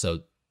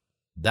 So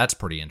that's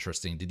pretty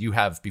interesting. Did you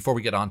have, before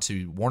we get on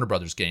to Warner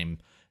Brothers game,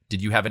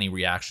 did you have any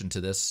reaction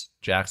to this,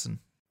 Jackson?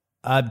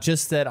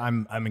 Just that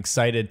I'm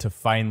excited to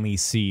finally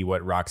see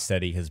what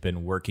Rocksteady has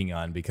been working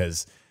on,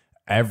 because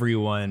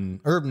everyone,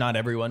 or not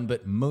everyone,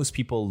 but most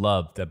people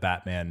love the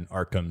Batman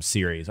Arkham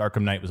series.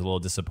 Arkham Knight was a little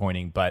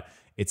disappointing, but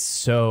it's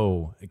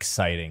so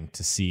exciting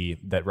to see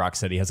that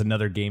Rocksteady has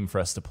another game for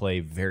us to play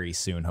very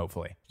soon,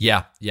 hopefully.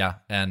 Yeah.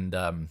 And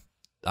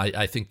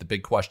I think the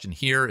big question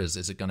here is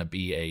it going to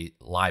be a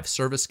live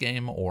service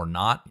game or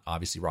not?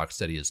 Obviously,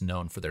 Rocksteady is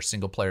known for their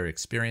single-player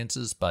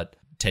experiences, but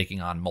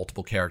taking on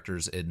multiple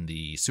characters in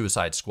the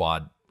Suicide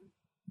Squad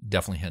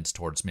definitely hints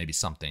towards maybe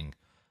something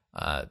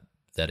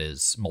that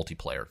is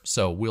multiplayer.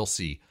 So we'll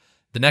see.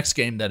 The next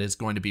game that is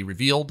going to be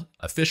revealed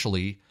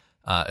officially,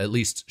 at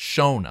least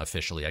shown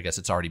officially, I guess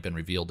it's already been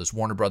revealed, is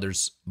Warner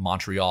Brothers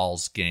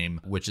Montreal's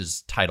game, which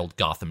is titled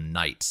Gotham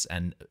Knights.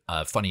 And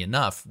funny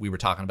enough, we were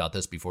talking about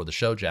this before the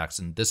show,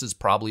 Jackson. This is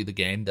probably the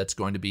game that's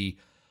going to be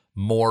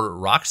more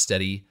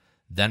Rocksteady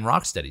than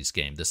Rocksteady's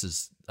game. This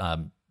is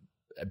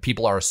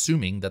people are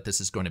assuming that this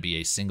is going to be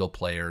a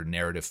single-player,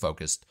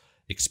 narrative-focused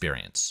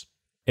experience.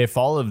 If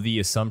all of the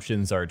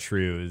assumptions are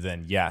true,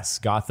 then yes,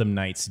 Gotham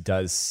Knights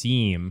does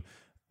seem...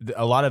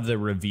 A lot of the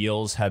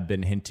reveals have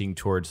been hinting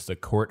towards the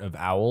Court of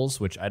Owls,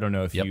 which I don't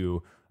know if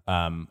you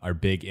are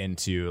big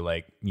into,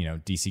 like, you know,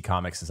 DC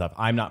Comics and stuff.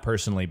 I'm not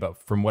personally,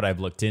 but from what I've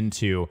looked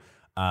into,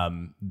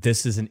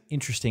 this is an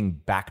interesting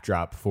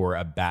backdrop for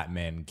a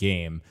Batman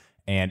game.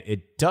 And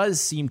it does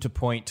seem to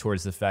point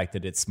towards the fact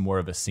that it's more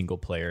of a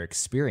single-player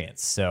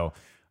experience. So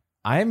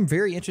I'm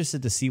very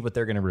interested to see what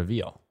they're going to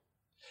reveal.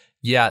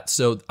 Yeah,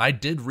 so I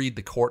did read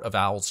the Court of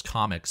Owls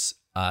comics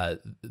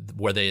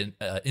where they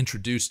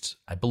introduced,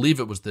 I believe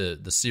it was the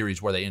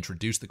series where they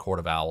introduced the Court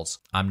of Owls.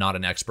 I'm not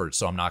an expert,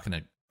 so I'm not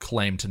going to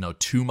claim to know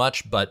too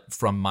much, but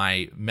from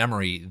my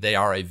memory, they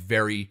are a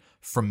very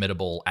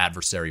formidable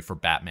adversary for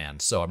Batman.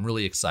 So I'm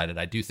really excited.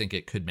 I do think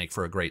it could make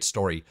for a great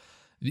story.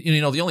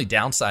 You know, the only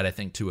downside, I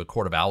think, to a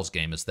Court of Owls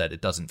game is that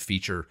it doesn't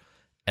feature,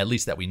 at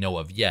least that we know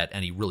of yet,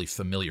 any really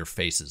familiar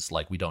faces.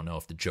 Like, we don't know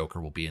if the Joker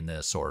will be in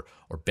this, or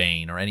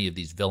Bane, or any of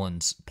these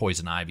villains,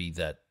 Poison Ivy,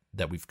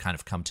 that we've kind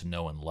of come to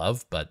know and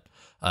love. But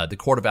the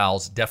Court of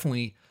Owls,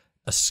 definitely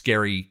a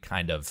scary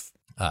kind of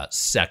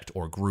sect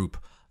or group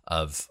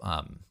of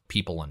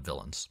people and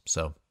villains.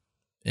 So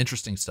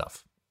interesting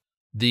stuff.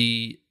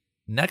 The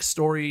next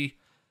story,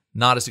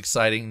 not as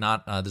exciting.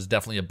 This is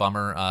definitely a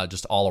bummer,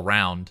 just all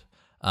around.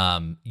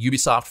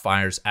 Ubisoft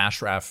fires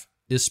Ashraf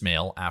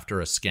Ismail after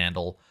a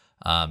scandal.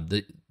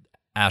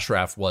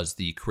 Ashraf was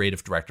the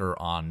creative director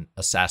on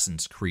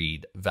Assassin's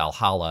Creed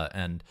Valhalla,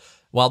 and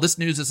while this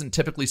news isn't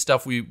typically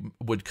stuff we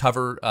would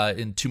cover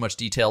in too much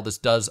detail, this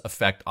does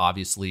affect,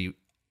 obviously,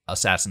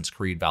 Assassin's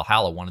Creed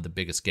Valhalla, one of the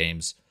biggest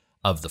games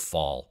of the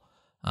fall.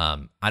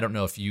 I don't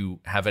know if you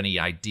have any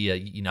idea.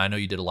 I know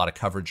you did a lot of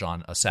coverage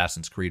on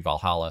Assassin's Creed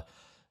Valhalla.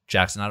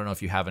 Jackson, I don't know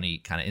if you have any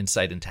kind of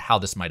insight into how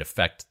this might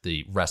affect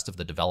the rest of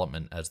the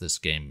development as this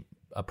game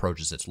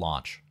approaches its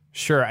launch.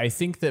 Sure. I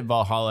think that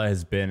Valhalla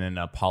has been in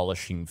a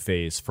polishing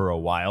phase for a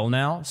while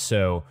now.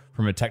 So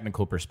from a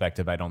technical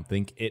perspective, I don't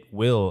think it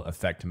will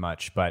affect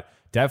much. But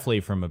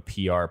definitely from a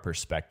PR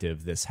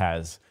perspective, this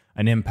has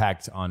an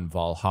impact on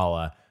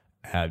Valhalla.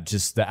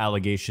 Just the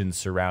allegations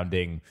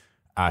surrounding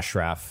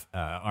Ashraf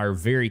are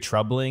very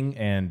troubling,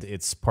 and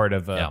it's part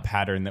of a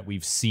pattern that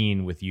we've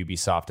seen with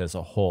Ubisoft as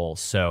a whole.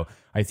 So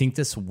I think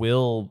this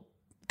will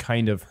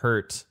kind of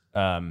hurt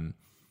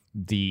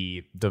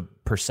the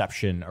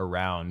perception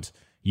around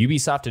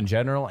Ubisoft in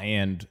general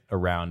and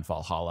around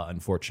Valhalla,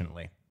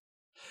 unfortunately.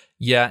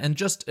 Yeah, and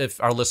just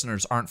if our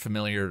listeners aren't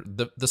familiar,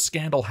 the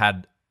scandal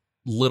had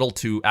little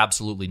to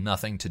absolutely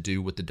nothing to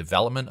do with the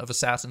development of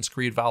Assassin's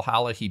Creed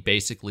Valhalla. He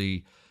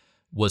basically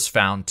was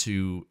found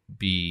to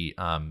be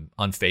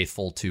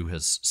unfaithful to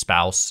his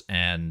spouse,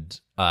 and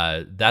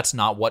that's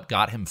not what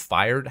got him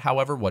fired.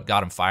 However, what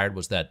got him fired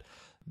was that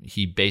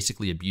he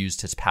basically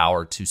abused his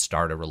power to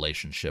start a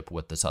relationship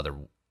with this other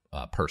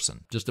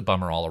person. Just a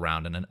bummer all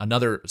around. And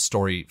another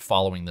story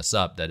following this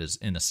up that is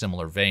in a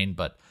similar vein,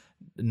 but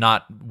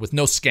not with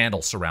no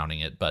scandal surrounding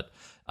it. But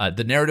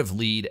the narrative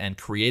lead and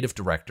creative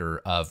director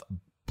of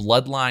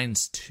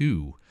Bloodlines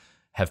 2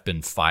 have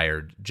been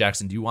fired.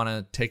 Jackson, do you want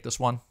to take this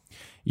one?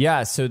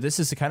 Yeah, so this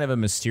is a kind of a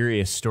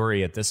mysterious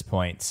story at this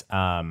point.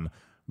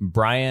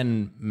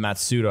 Brian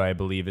Matsuda, I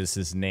believe is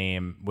his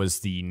name, was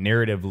the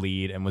narrative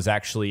lead and was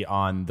actually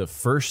on the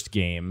first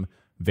game,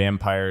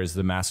 Vampires: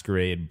 The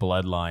Masquerade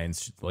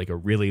Bloodlines, like a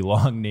really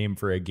long name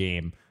for a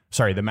game.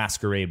 Sorry, The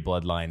Masquerade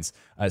Bloodlines.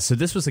 So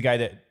this was the guy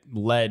that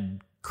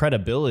led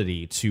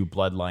credibility to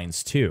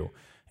Bloodlines 2.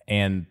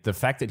 And the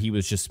fact that he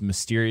was just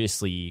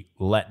mysteriously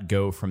let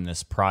go from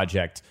this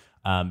project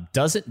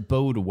doesn't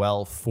bode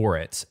well for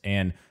it.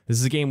 And this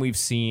is a game we've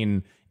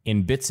seen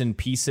in bits and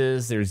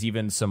pieces. There's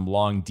even some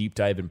long deep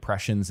dive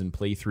impressions and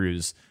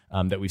playthroughs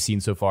that we've seen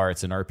so far.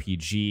 It's an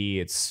RPG.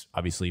 It's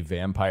obviously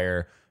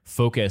vampire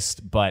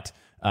focused, but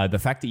the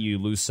fact that you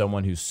lose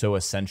someone who's so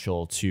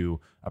essential to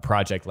a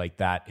project like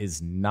that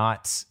is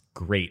not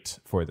great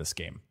for this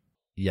game.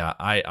 Yeah,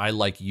 I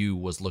like you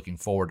was looking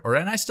forward,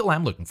 and I still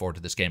am looking forward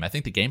to this game. I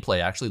think the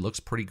gameplay actually looks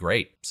pretty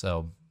great.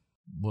 So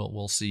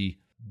we'll see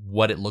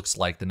what it looks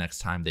like the next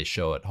time they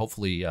show it.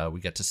 Hopefully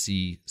we get to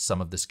see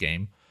some of this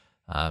game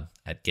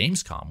at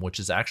Gamescom, which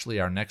is actually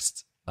our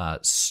next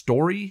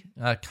story,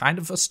 kind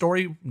of a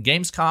story.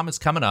 Gamescom is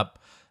coming up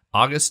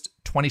August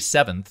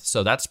 27th,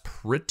 so that's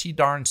pretty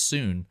darn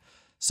soon.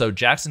 So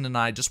Jackson and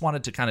I just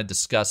wanted to kind of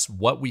discuss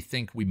what we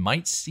think we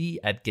might see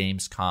at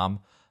Gamescom,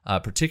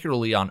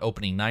 particularly on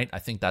opening night. I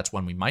think that's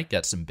when we might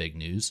get some big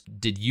news.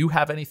 Did you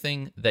have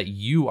anything that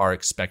you are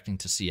expecting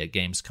to see at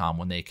Gamescom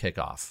when they kick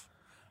off?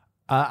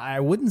 I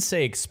wouldn't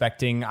say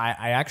expecting.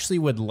 I actually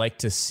would like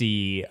to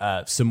see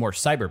some more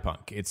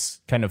Cyberpunk. It's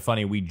kind of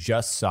funny. We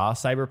just saw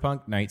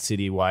Cyberpunk. Night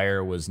City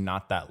Wire was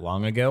not that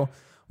long ago.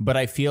 But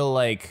I feel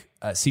like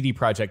CD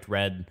Projekt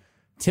Red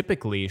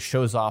typically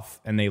shows off,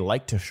 and they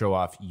like to show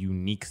off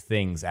unique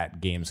things at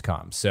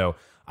Gamescom. So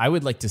I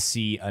would like to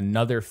see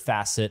another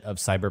facet of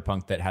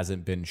Cyberpunk that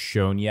hasn't been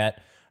shown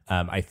yet.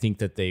 I think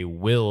that they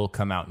will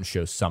come out and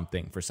show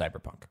something for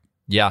Cyberpunk.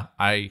 Yeah,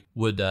 I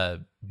would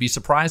be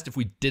surprised if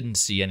we didn't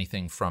see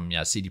anything from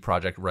CD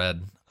Projekt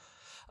Red.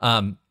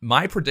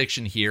 My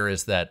prediction here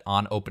is that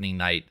on opening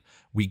night,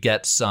 we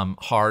get some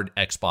hard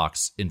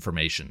Xbox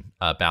information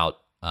about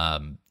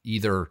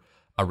either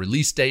a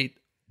release date,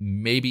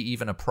 maybe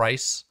even a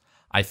price.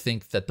 I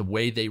think that the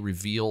way they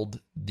revealed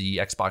the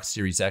Xbox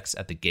Series X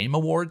at the Game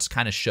Awards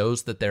kind of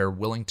shows that they're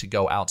willing to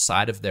go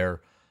outside of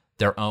their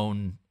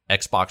own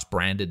Xbox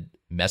branded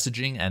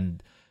messaging,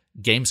 and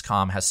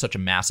Gamescom has such a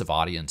massive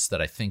audience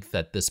that I think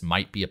that this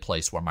might be a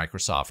place where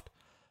Microsoft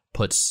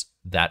puts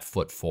that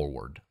foot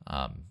forward.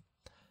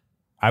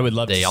 I would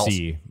love to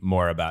see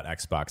more about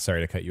Xbox.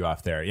 Sorry to cut you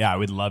off there. Yeah, I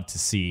would love to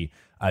see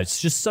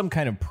it's just some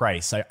kind of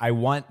price. I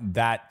want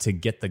that to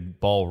get the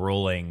ball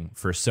rolling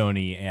for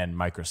Sony and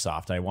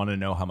Microsoft. I want to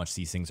know how much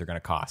these things are going to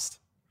cost.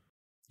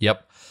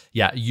 Yep.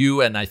 Yeah,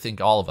 you and I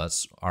think all of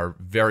us are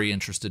very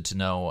interested to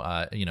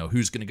know,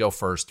 who's going to go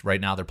first.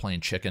 Right now they're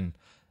playing chicken.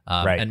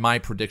 Right. And my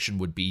prediction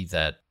would be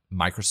that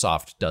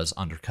Microsoft does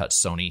undercut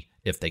Sony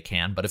if they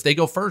can. But if they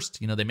go first,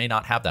 they may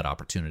not have that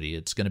opportunity.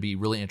 It's going to be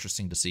really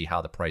interesting to see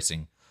how the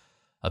pricing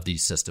of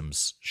these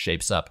systems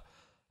shapes up.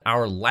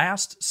 Our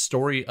last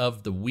story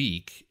of the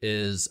week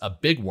is a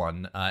big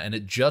one, and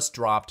it just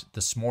dropped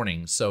this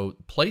morning. So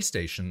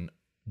PlayStation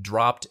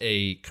dropped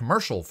a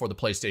commercial for the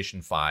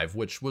PlayStation 5,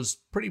 which was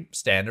pretty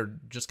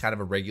standard, just kind of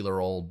a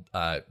regular old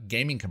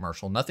gaming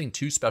commercial, nothing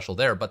too special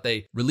there. But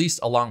they released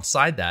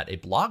alongside that a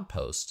blog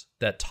post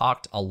that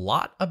talked a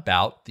lot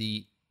about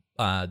the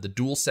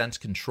DualSense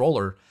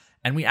controller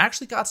And we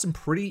actually got some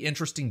pretty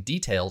interesting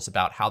details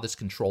about how this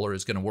controller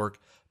is going to work,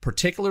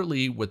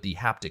 particularly with the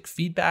haptic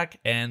feedback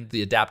and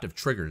the adaptive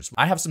triggers.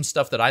 I have some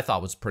stuff that I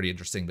thought was pretty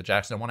interesting, but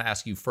Jackson, I want to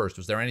ask you first,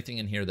 was there anything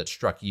in here that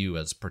struck you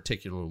as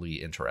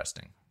particularly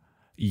interesting?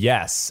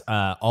 Yes,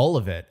 all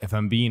of it, if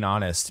I'm being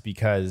honest,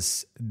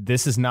 because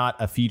this is not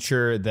a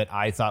feature that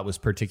I thought was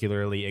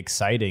particularly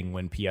exciting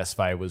when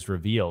PS5 was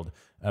revealed.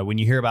 When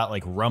you hear about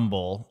like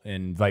rumble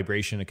and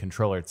vibration in a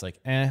controller, it's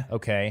like,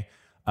 okay.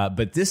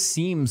 But this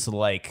seems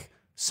like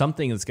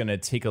something that's going to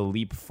take a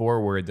leap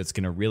forward that's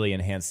going to really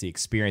enhance the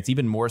experience,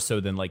 even more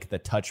so than like the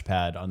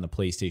touchpad on the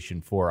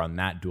PlayStation 4 on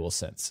that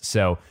DualSense.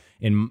 So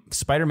in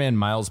Spider-Man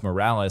Miles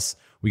Morales,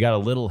 we got a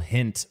little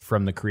hint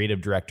from the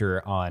creative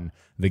director on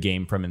the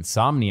game from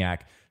Insomniac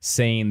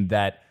saying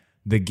that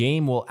the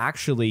game will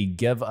actually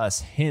give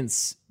us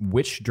hints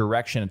which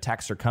direction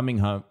attacks are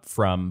coming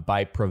from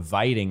by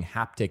providing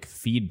haptic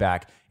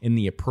feedback in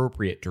the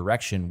appropriate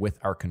direction with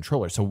our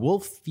controller. So we'll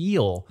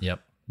feel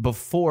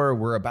before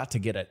we're about to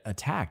get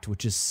attacked,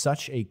 which is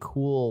such a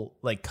cool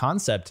like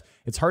concept.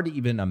 It's hard to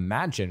even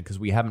imagine because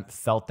we haven't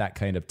felt that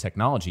kind of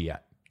technology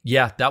yet.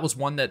 Yeah, that was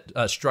one that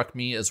struck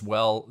me as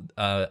well.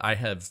 I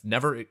have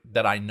never,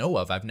 that I know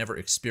of, I've never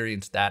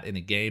experienced that in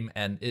a game.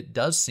 And it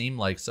does seem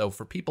like, so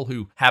for people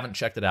who haven't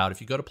checked it out, if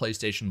you go to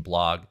PlayStation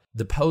blog,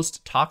 the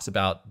post talks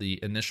about the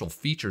initial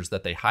features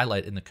that they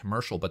highlight in the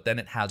commercial, but then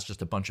it has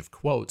just a bunch of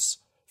quotes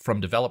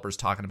from developers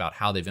talking about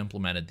how they've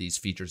implemented these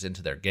features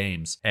into their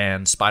games.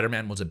 And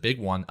Spider-Man was a big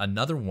one.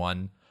 Another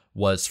one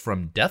was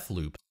from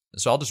Deathloop.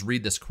 So I'll just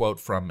read this quote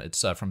from,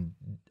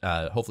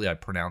 hopefully I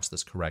pronounced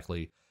this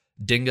correctly,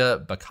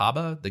 Dinga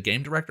Bakaba, the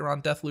game director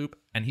on Deathloop,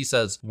 and he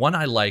says, "One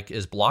I like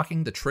is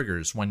blocking the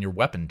triggers when your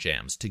weapon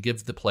jams to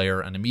give the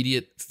player an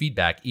immediate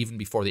feedback even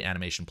before the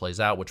animation plays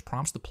out, which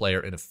prompts the player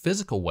in a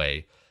physical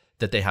way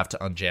that they have to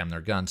unjam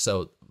their gun."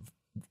 So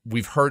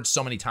we've heard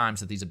so many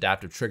times that these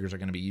adaptive triggers are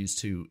going to be used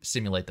to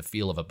simulate the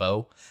feel of a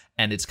bow,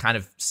 and it's kind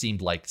of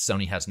seemed like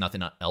Sony has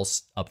nothing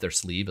else up their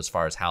sleeve as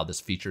far as how this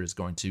feature is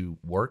going to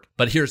work.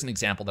 But here's an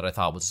example that I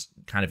thought was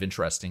kind of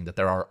interesting, that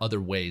there are other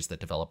ways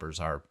that developers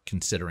are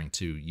considering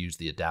to use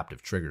the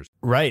adaptive triggers.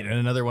 Right, and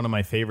another one of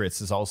my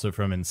favorites is also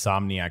from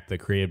Insomniac, the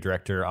creative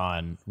director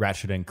on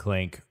Ratchet &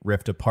 Clank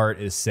Rift Apart,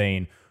 is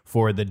saying,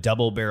 for the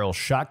double barrel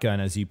shotgun,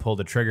 as you pull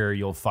the trigger,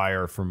 you'll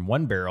fire from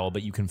one barrel,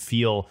 but you can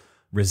feel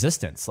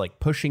resistance, like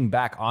pushing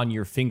back on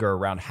your finger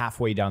around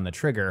halfway down the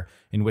trigger,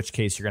 in which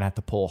case you're going to have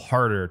to pull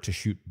harder to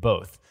shoot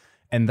both.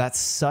 And that's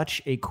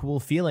such a cool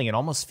feeling. It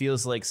almost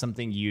feels like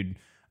something you'd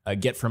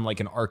get from like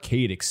an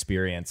arcade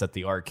experience at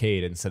the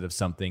arcade instead of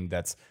something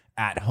that's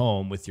at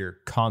home with your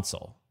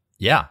console.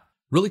 Yeah,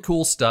 really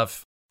cool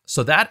stuff.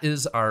 So that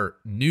is our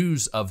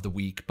news of the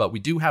week, but we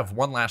do have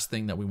one last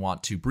thing that we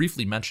want to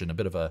briefly mention, a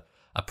bit of a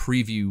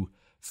preview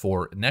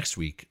for next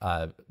week.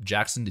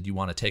 Jackson, did you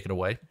want to take it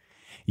away?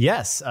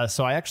 Yes.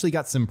 So I actually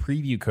got some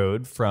preview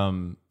code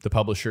from the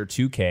publisher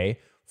 2K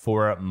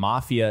for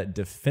Mafia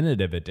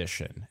Definitive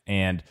Edition,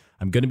 and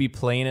I'm going to be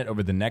playing it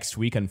over the next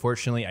week.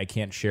 Unfortunately, I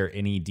can't share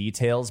any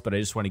details, but I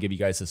just want to give you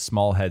guys a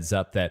small heads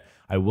up that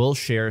I will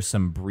share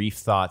some brief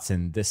thoughts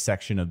in this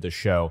section of the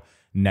show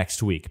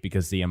next week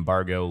because the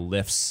embargo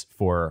lifts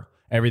for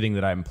everything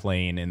that I'm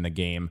playing in the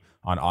game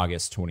on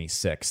August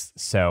 26th.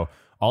 So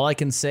all I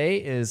can say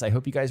is I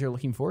hope you guys are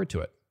looking forward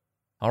to it.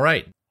 All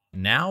right.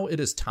 Now it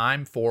is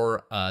time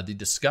for the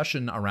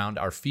discussion around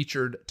our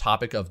featured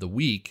topic of the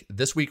week.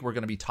 This week, we're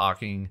going to be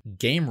talking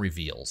game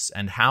reveals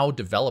and how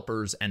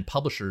developers and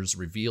publishers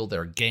reveal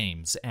their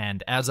games.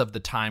 And as of the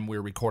time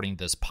we're recording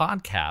this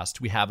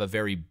podcast, we have a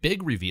very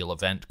big reveal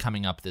event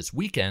coming up this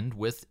weekend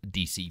with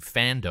DC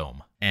Fandom.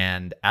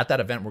 And at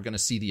that event, we're going to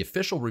see the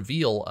official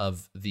reveal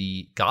of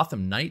the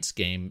Gotham Knights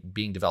game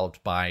being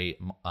developed by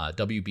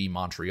WB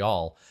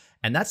Montreal.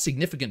 And that's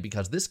significant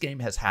because this game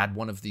has had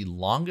one of the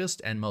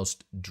longest and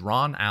most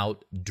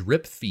drawn-out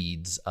drip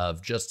feeds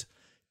of just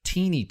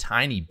teeny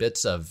tiny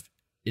bits of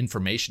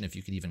information, if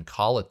you could even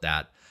call it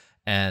that.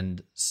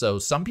 And so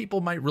some people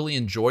might really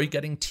enjoy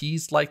getting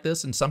teased like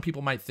this, and some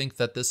people might think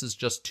that this is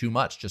just too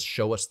much. Just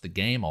show us the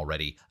game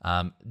already.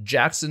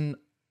 Jackson,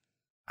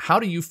 how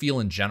do you feel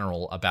in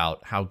general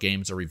about how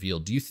games are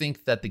revealed? Do you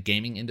think that the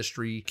gaming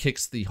industry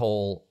kicks the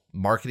whole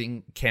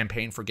marketing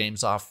campaign for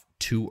games off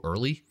too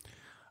early?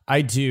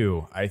 I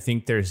do. I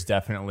think there's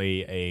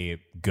definitely a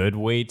good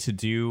way to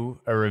do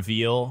a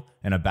reveal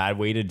and a bad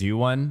way to do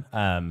one.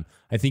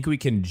 I think we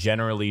can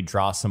generally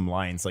draw some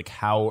lines, like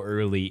how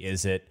early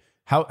is it?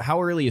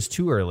 How early is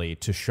too early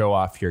to show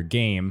off your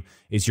game?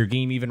 Is your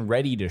game even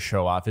ready to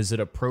show off? Is it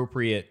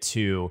appropriate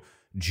to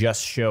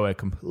just show a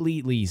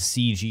completely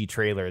CG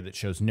trailer that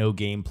shows no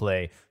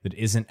gameplay, that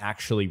isn't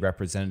actually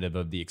representative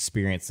of the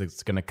experience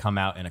that's going to come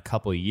out in a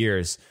couple of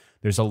years?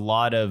 There's a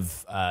lot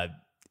of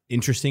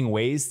interesting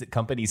ways that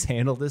companies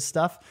handle this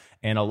stuff,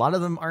 and a lot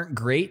of them aren't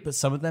great, but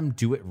some of them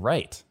do it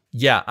right.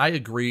 Yeah, I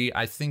agree.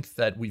 I think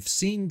that we've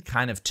seen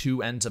kind of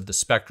two ends of the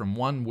spectrum,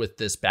 one with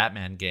this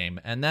Batman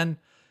game, and then,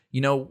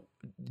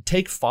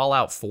 take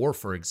Fallout 4,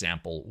 for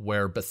example,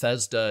 where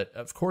Bethesda,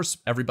 of course,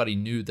 everybody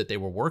knew that they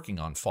were working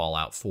on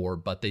Fallout 4,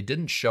 but they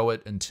didn't show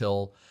it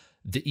until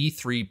the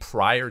E3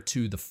 prior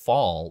to the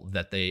fall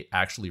that they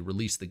actually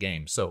released the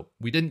game. So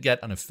we didn't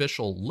get an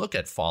official look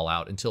at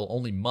Fallout until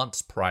only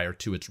months prior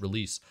to its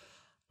release.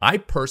 I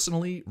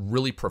personally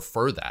really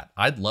prefer that.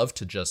 I'd love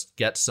to just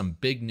get some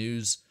big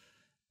news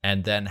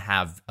and then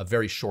have a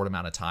very short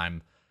amount of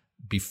time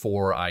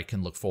before I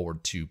can look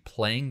forward to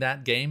playing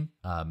that game.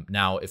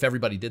 Now, if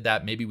everybody did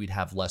that, maybe we'd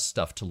have less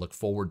stuff to look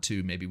forward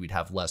to. Maybe we'd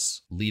have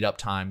less lead-up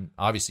time.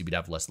 Obviously, we'd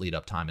have less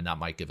lead-up time, and that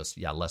might give us,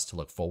 less to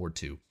look forward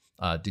to.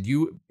 Did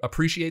you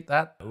appreciate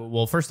that?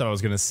 Well, first, I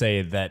was going to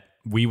say that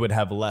we would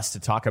have less to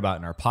talk about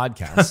in our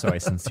podcast, so I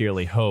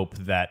sincerely hope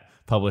that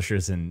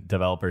publishers and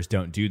developers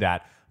don't do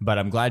that. But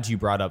I'm glad you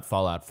brought up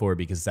Fallout 4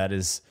 because that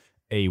is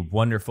a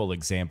wonderful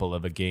example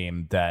of a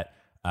game that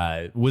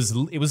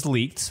was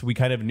leaked. We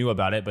kind of knew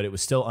about it, but it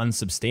was still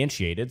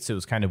unsubstantiated, so it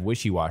was kind of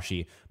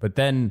wishy-washy. But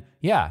then,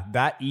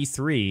 that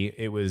E3,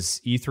 it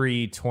was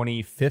E3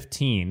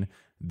 2015.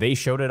 They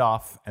showed it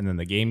off, and then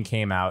the game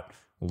came out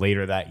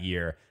later that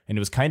year, and it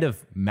was kind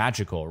of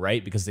magical,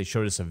 right? Because they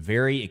showed us a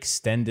very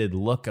extended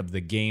look of the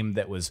game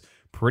that was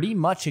pretty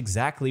much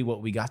exactly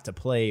what we got to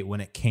play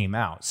when it came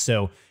out.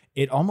 So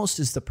it almost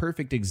is the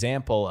perfect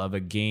example of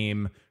a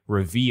game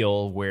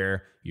reveal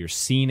where you're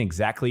seeing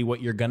exactly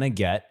what you're going to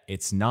get.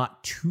 It's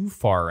not too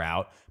far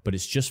out, but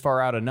it's just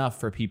far out enough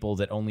for people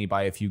that only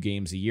buy a few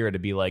games a year to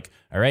be like,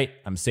 all right,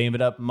 I'm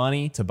saving up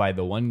money to buy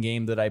the one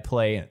game that I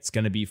play, and it's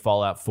going to be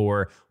Fallout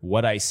 4.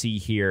 What I see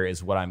here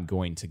is what I'm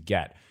going to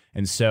get.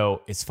 And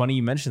so it's funny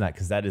you mentioned that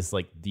because that is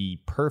like the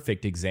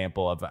perfect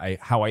example of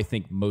how I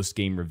think most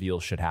game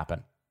reveals should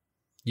happen.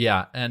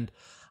 Yeah, and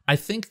I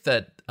think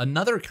that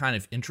another kind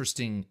of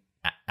interesting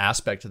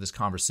aspect of this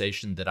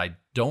conversation that I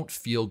don't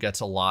feel gets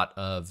a lot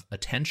of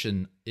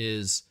attention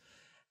is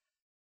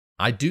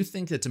I do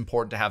think it's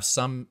important to have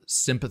some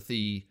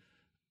sympathy.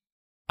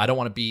 I don't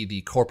want to be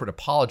the corporate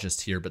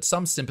apologist here, but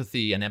some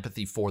sympathy and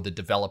empathy for the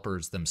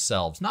developers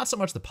themselves. Not so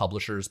much the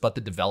publishers, but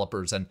the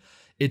developers. And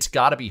it's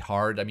got to be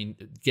hard. I mean,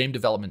 game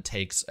development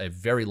takes a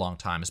very long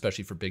time,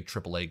 especially for big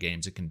AAA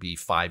games. It can be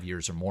 5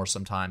 years or more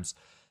sometimes.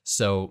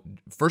 So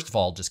first of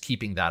all, just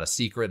keeping that a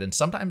secret. And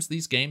sometimes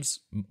these games,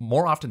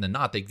 more often than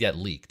not, they get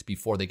leaked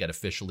before they get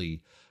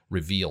officially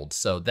revealed.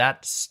 So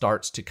that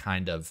starts to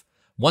kind of,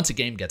 once a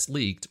game gets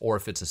leaked, or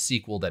if it's a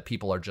sequel that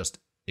people are just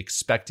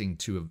expecting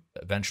to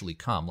eventually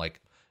come,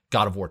 like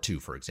God of War 2,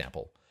 for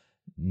example.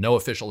 No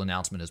official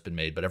announcement has been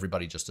made, but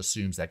everybody just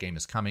assumes that game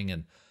is coming.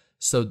 And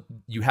so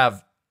you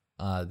have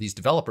these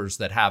developers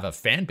that have a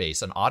fan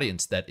base, an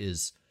audience that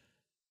is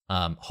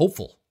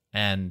hopeful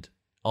and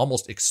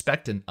almost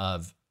expectant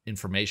of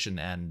information.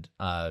 And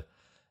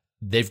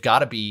they've got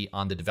to be,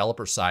 on the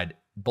developer side,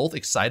 both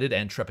excited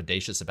and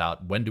trepidatious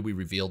about when do we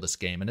reveal this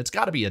game. And it's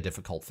got to be a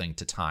difficult thing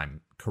to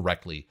time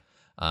correctly,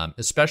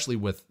 especially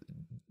with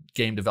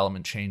game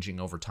development changing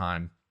over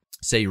time.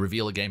 Say you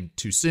reveal a game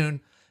too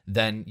soon,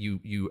 then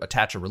you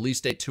attach a release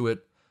date to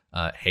it.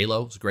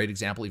 Halo is a great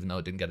example, even though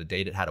it didn't get a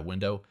date, it had a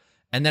window,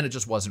 and then it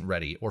just wasn't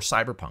ready. Or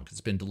Cyberpunk,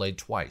 it's been delayed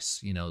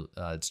twice.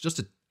 It's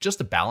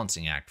just a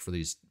balancing act for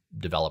these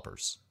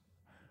developers.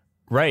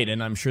 Right,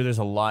 and I'm sure there's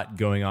a lot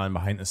going on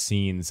behind the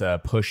scenes,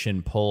 push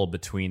and pull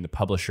between the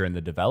publisher and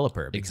the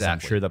developer. Because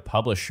exactly. I'm sure the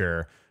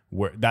publisher,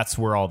 that's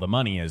where all the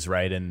money is,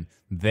 right? And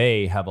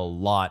they have a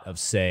lot of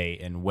say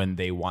in when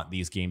they want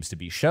these games to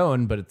be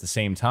shown, but at the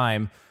same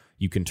time,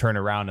 you can turn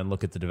around and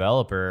look at the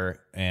developer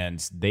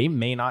and they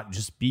may not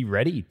just be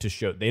ready to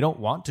show. They don't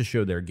want to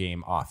show their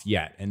game off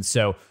yet. And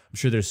so I'm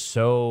sure there's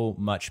so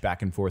much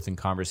back and forth in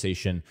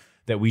conversation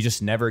that we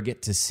just never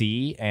get to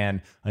see.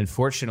 And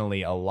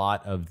unfortunately, a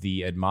lot of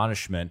the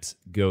admonishment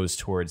goes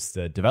towards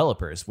the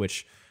developers,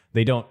 which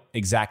they don't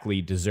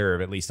exactly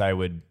deserve. At least I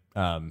would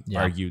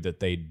argue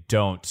that they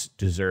don't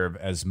deserve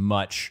as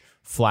much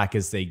flack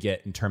as they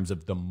get in terms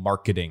of the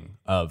marketing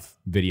of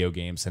video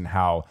games and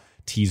how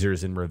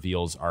teasers and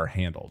reveals are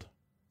handled.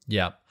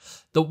 Yeah.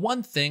 The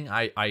one thing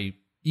I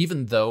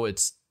even though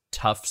it's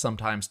tough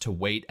sometimes to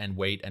wait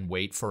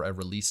for a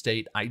release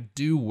date, I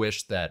do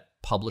wish that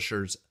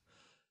publishers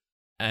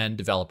and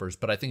developers,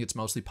 but I think it's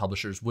mostly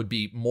publishers, would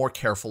be more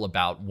careful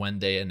about when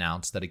they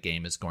announce that a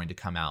game is going to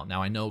come out.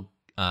 Now, I know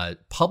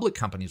public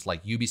companies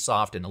like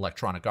Ubisoft and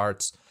Electronic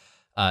Arts,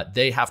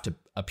 they have to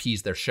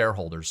appease their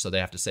shareholders. So they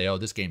have to say, oh,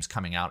 this game's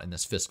coming out in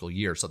this fiscal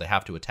year. So they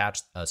have to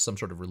attach some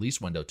sort of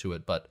release window to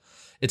it. But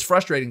it's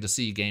frustrating to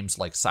see games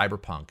like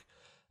Cyberpunk,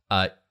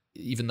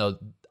 even though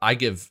I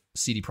give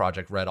CD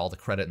Projekt Red all the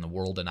credit in the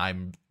world, and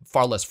I'm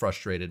far less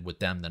frustrated with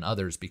them than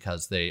others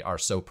because they are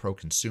so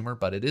pro-consumer.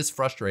 But it is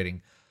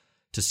frustrating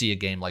to see a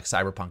game like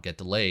Cyberpunk get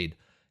delayed.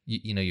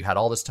 You had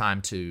all this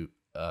time to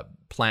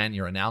plan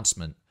your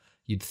announcement.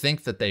 You'd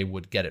think that they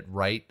would get it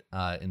right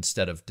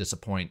instead of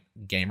disappoint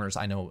gamers.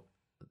 I know,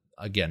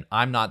 again,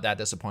 I'm not that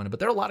disappointed, but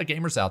there are a lot of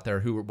gamers out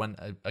there who, when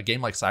a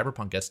game like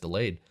Cyberpunk gets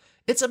delayed,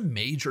 it's a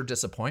major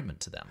disappointment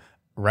to them.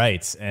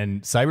 Right.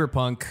 And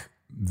Cyberpunk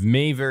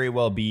may very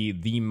well be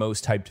the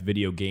most hyped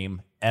video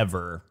game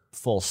ever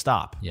full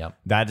stop. Yep.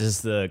 That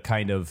is the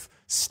kind of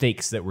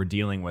stakes that we're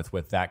dealing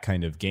with that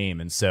kind of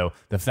game. And so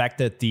the fact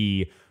that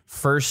the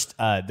first,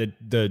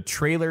 the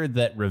trailer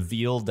that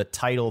revealed the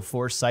title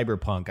for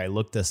Cyberpunk, I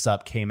looked this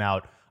up, came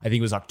out, I think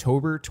it was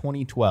October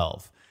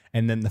 2012.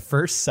 And then the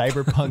first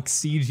Cyberpunk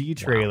CG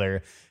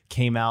trailer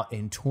came out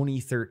in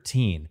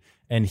 2013.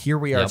 And here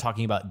we are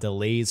talking about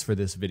delays for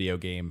this video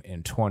game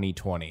in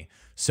 2020.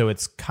 So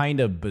it's kind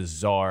of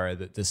bizarre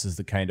that this is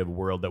the kind of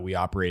world that we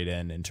operate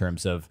in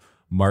terms of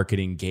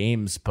marketing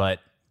games. But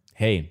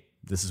hey,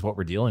 this is what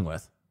we're dealing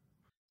with.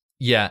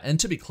 Yeah, and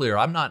to be clear,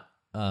 I'm not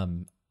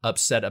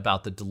upset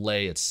about the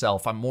delay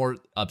itself. I'm more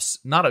upset's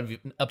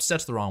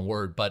the wrong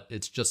word, but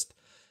it's just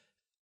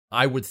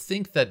I would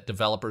think that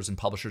developers and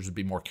publishers would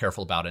be more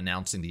careful about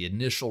announcing the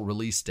initial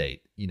release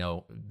date. You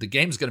know, the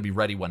game's going to be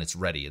ready when it's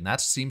ready, and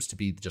that seems to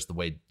be just the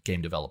way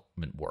game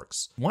development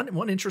works.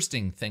 One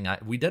interesting thing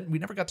we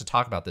never got to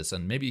talk about this,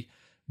 and maybe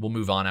we'll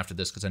move on after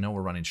this because I know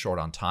we're running short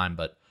on time.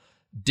 But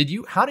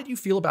how did you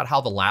feel about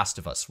how The Last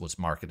of Us was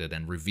marketed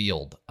and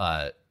revealed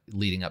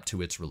leading up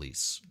to its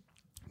release?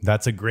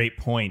 That's a great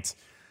point.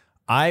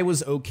 I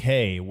was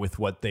okay with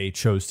what they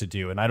chose to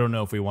do, and I don't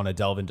know if we want to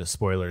delve into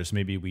spoilers.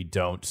 Maybe we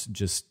don't,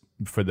 just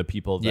for the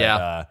people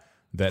that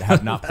that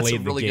have not played the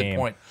game. That's a really good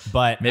point.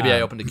 But maybe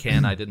I opened a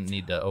can I didn't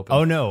need to open.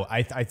 Oh no,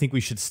 I think we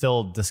should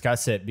still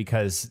discuss it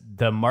because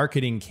the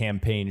marketing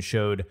campaign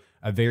showed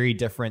a very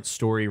different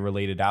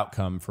story-related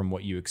outcome from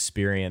what you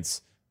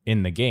experience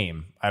in the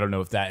game. I don't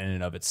know if that in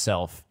and of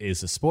itself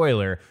is a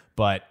spoiler,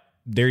 but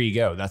there you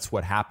go. That's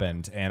what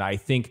happened, and I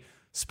think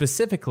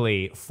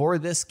specifically for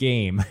this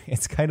game,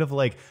 it's kind of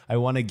like I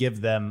want to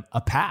give them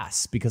a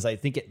pass because I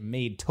think it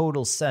made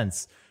total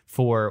sense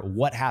for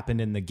what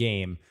happened in the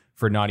game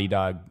for Naughty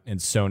Dog and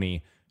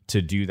Sony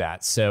to do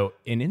that. So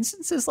in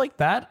instances like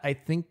that, I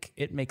think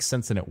it makes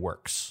sense and it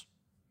works.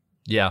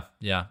 Yeah.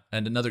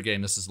 And another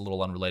game, this is a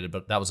little unrelated,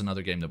 but that was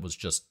another game that was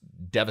just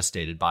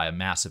devastated by a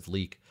massive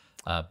leak.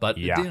 But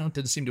it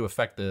didn't seem to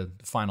affect the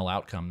final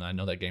outcome. I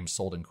know that game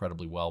sold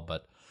incredibly well,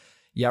 but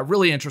yeah,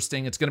 really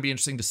interesting. It's going to be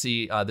interesting to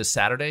see this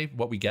Saturday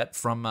what we get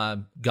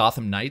from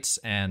Gotham Knights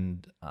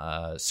and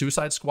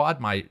Suicide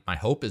Squad. My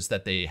hope is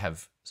that they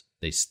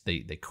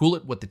cool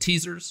it with the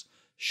teasers,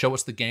 show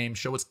us the game,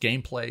 show us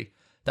gameplay.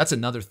 That's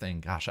another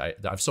thing. Gosh, I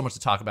have so much to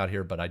talk about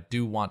here, but I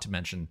do want to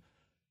mention,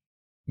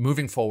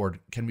 moving forward,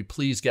 can we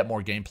please get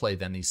more gameplay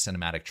than these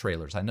cinematic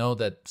trailers? I know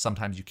that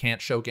sometimes you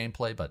can't show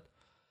gameplay, but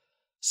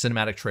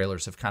cinematic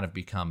trailers have kind of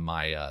become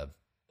my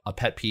a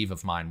pet peeve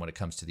of mine when it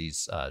comes to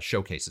these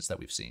showcases that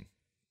we've seen.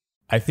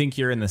 I think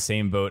you're in the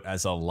same boat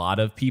as a lot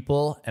of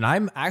people. And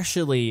I'm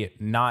actually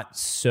not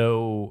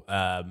so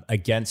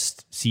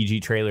against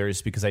CG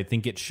trailers because I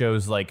think it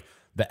shows like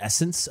the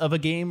essence of a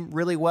game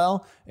really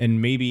well. And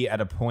maybe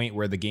at a point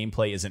where the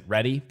gameplay isn't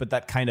ready. But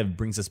that kind of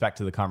brings us back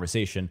to the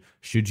conversation.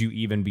 Should you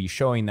even be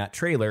showing that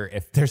trailer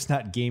if there's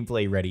not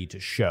gameplay ready to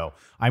show?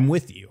 I'm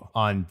with you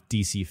on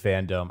DC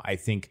fandom. I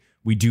think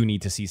we do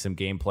need to see some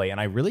gameplay. And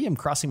I really am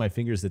crossing my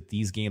fingers that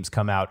these games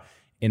come out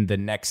in the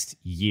next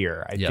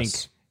year. I think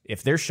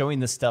if they're showing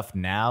this stuff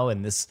now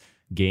and these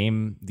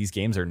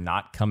games are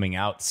not coming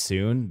out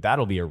soon,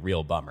 that'll be a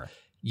real bummer.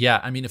 Yeah,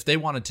 I mean, if they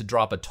wanted to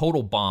drop a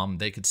total bomb,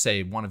 they could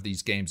say one of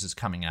these games is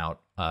coming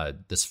out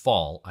this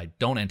fall. I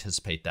don't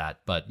anticipate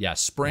that. But yeah,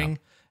 spring,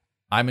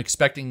 I'm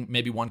expecting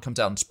maybe one comes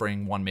out in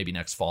spring, one maybe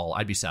next fall.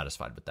 I'd be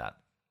satisfied with that.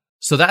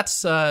 So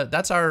that's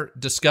our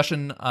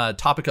discussion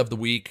topic of the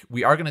week.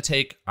 We are going to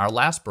take our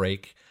last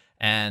break,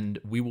 and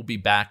we will be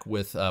back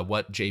with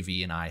what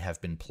JV and I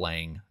have been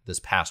playing this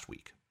past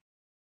week.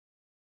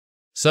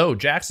 So,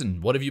 Jackson,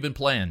 what have you been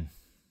playing?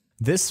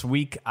 This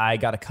week, I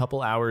got a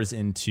couple hours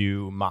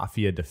into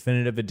Mafia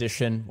Definitive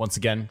Edition. Once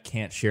again,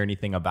 can't share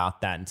anything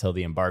about that until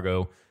the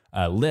embargo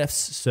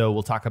lifts, so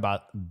we'll talk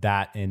about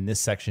that in this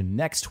section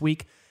next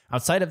week.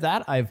 Outside of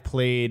that, I've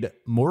played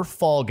more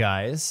Fall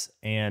Guys,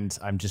 and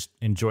I'm just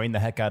enjoying the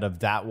heck out of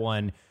that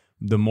one.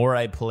 The more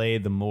I play,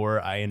 the more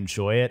I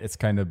enjoy it. It's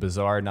kind of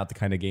bizarre, not the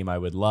kind of game I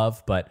would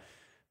love, but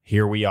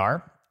here we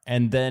are.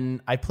 And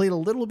then I played a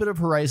little bit of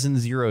Horizon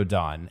Zero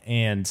Dawn,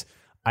 and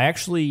I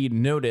actually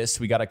noticed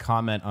we got a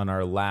comment on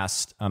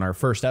our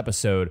first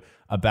episode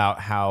about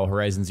how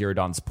Horizon Zero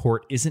Dawn's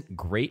port isn't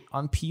great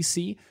on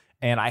PC.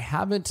 And I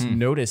haven't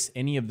noticed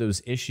any of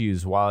those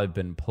issues while I've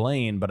been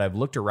playing, but I've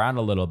looked around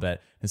a little bit.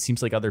 It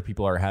seems like other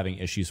people are having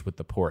issues with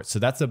the port. So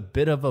that's a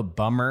bit of a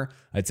bummer.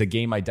 It's a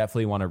game I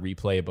definitely want to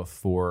replay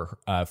before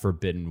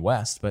Forbidden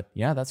West. But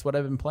yeah, that's what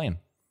I've been playing.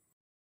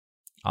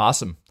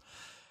 Awesome.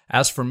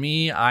 As for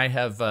me, I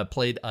have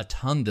played a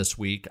ton this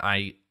week.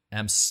 I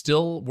am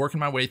still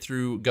working my way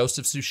through Ghost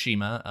of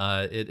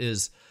Tsushima. It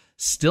is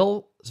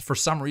still, for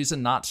some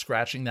reason, not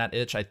scratching that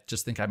itch. I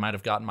just think I might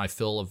have gotten my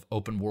fill of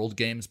open world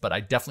games, but I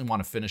definitely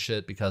want to finish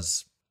it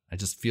because I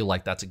just feel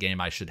like that's a game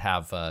I should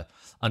have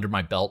under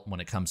my belt when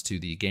it comes to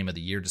the Game of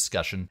the Year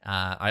discussion.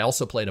 I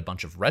also played a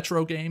bunch of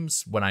retro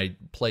games. When I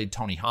played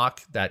Tony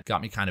Hawk, that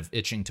got me kind of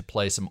itching to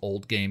play some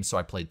old games, so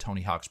I played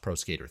Tony Hawk's Pro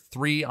Skater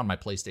 3 on my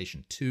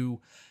PlayStation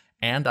 2.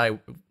 and I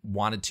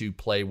wanted to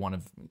play one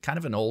of kind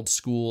of an old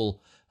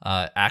school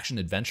action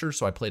adventure.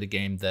 So I played a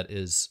game that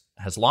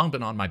has long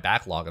been on my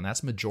backlog, and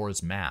that's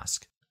Majora's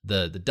Mask.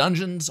 The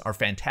dungeons are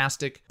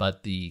fantastic,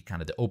 but the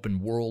kind of the open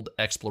world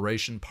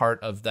exploration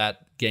part of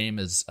that game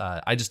is,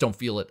 I just don't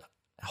feel it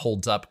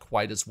holds up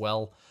quite as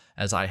well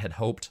as I had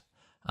hoped.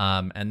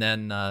 And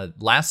then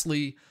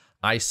lastly,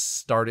 I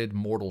started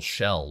Mortal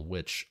Shell,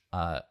 which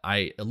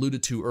I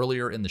alluded to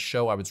earlier in the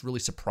show. I was really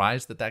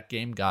surprised that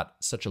game got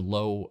such a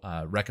low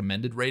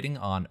recommended rating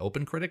on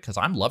OpenCritic, because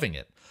I'm loving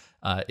it.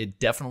 It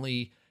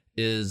definitely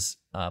is.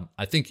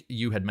 I think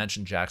you had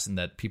mentioned, Jackson,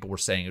 that people were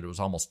saying it was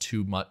almost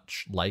too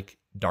much like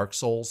Dark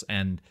Souls,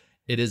 and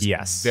it is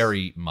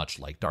very much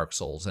like Dark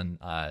Souls. And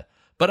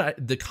but I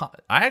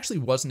actually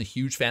wasn't a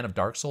huge fan of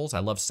Dark Souls. I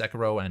love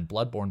Sekiro and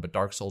Bloodborne, but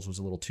Dark Souls was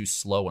a little too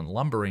slow and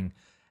lumbering.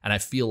 And I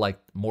feel like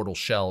Mortal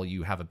Shell,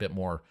 you have a bit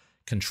more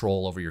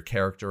control over your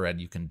character, and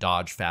you can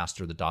dodge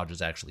faster. The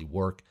dodges actually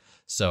work.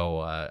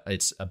 So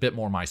it's a bit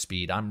more my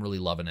speed. I'm really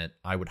loving it.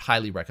 I would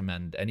highly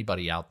recommend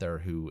anybody out there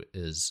who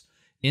is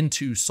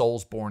into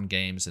Soulsborne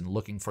games and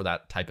looking for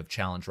that type of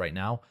challenge right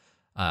now,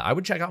 I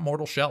would check out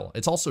Mortal Shell.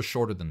 It's also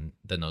shorter than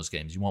those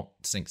games. You won't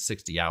sink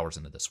 60 hours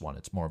into this one.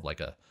 It's more of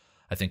like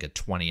I think a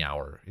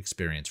 20-hour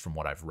experience from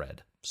what I've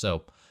read.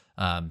 So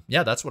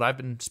that's what I've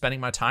been spending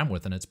my time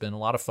with, and it's been a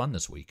lot of fun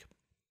this week.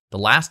 The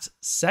last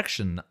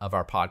section of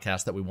our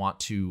podcast that we want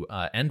to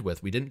end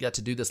with, we didn't get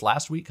to do this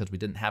last week because we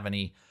didn't have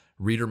any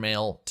reader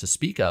mail to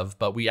speak of,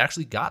 but we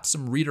actually got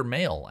some reader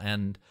mail.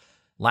 And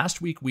last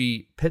week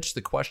we pitched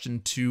the question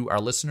to our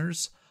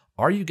listeners: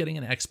 are you getting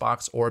an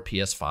Xbox or a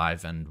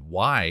PS5, and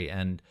why?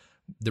 And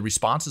the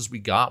responses we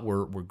got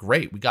were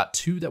great. We got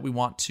two that we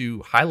want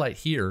to highlight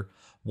here.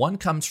 One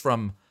comes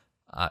from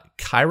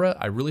Kyra.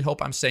 I really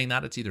hope I'm saying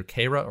that. It's either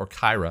Kyra or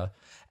Kyra.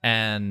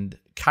 And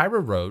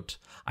Kyra wrote,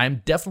 I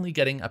am definitely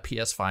getting a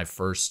PS5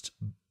 first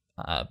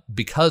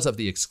because of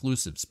the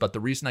exclusives. But the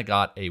reason I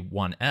got an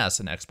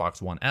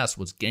Xbox One S,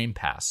 was Game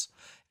Pass.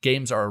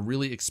 Games are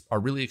really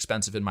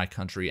expensive in my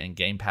country, and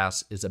Game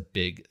Pass is a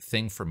big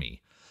thing for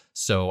me.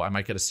 So I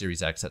might get a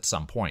Series X at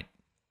some point.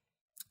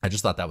 I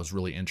just thought that was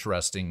really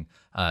interesting.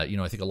 I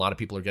think a lot of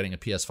people are getting a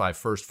PS5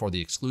 first for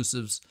the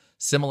exclusives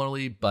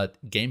similarly, but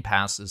Game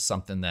Pass is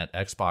something that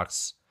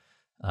Xbox,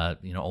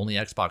 only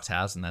Xbox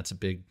has, and that's a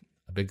big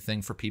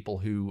thing for people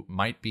who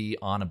might be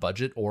on a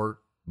budget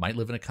or might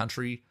live in a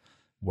country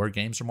where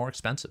games are more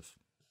expensive.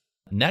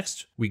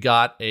 Next, we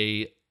got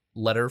a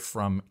letter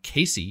from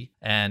Casey,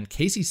 and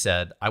Casey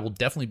said, I will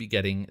definitely be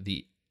getting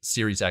the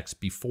Series X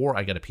before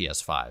I get a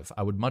PS5.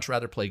 I would much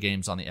rather play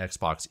games on the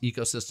Xbox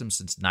ecosystem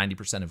since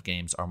 90% of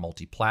games are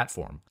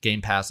multi-platform.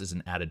 Game Pass is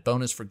an added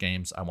bonus for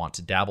games I want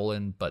to dabble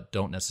in, but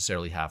don't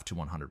necessarily have to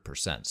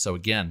 100%. So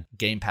again,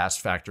 Game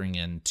Pass factoring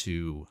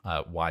into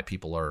why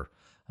people are,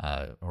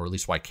 or at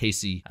least why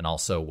Casey and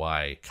also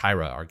why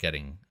Kyra are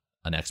getting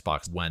an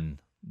Xbox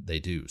when they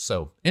do.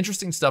 So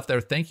interesting stuff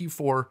there. Thank you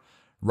for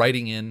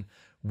writing in.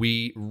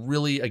 We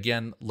really,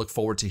 again, look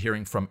forward to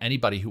hearing from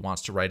anybody who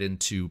wants to write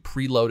into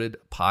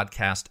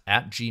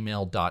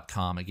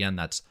preloadedpodcast@gmail.com. Again,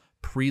 that's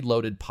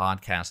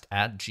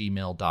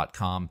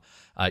preloadedpodcast@gmail.com.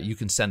 You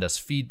can send us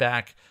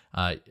feedback,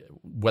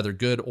 whether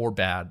good or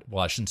bad.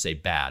 Well, I shouldn't say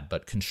bad,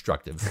 but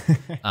constructive.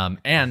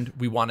 And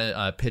we want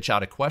to pitch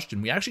out a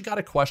question. We actually got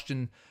a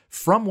question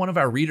from one of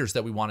our readers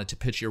that we wanted to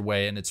pitch your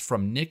way, and it's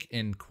from Nick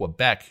in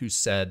Quebec, who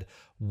said,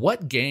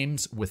 what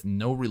games with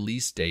no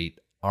release date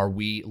are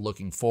we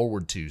looking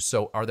forward to?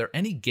 So are there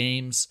any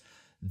games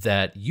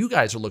that you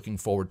guys are looking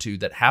forward to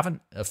that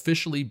haven't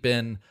officially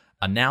been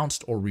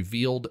announced or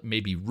revealed,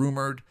 maybe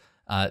rumored,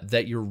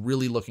 that you're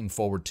really looking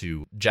forward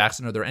to?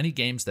 Jackson, are there any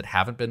games that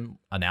haven't been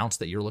announced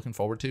that you're looking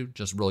forward to?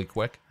 Just really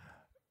quick.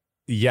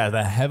 Yeah,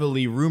 the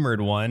heavily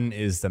rumored one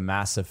is the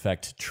Mass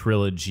Effect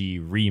Trilogy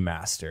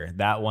remaster.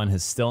 That one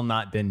has still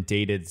not been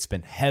dated. It's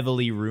been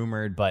heavily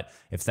rumored, but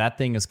if that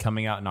thing is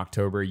coming out in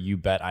October, you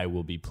bet I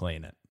will be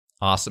playing it.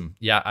 Awesome.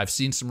 Yeah, I've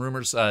seen some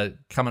rumors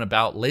coming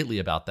about lately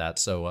about that,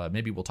 so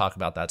maybe we'll talk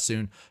about that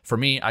soon. For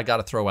me, I got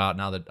to throw out,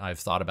 now that I've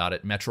thought about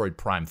it, Metroid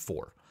Prime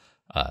 4.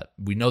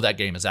 We know that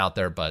game is out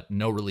there, but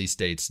no release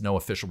dates, no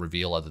official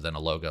reveal other than a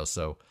logo,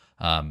 so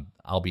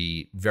I'll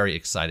be very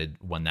excited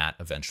when that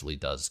eventually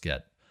does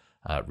get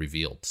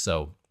revealed.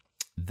 So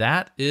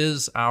that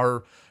is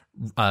our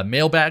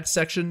mailbag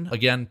section.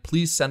 Again,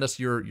 please send us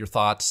your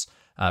thoughts,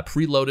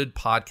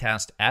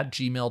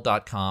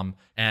 preloadedpodcast@gmail.com,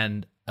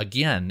 and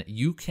again,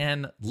 you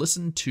can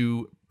listen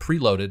to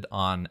Preloaded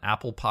on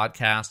Apple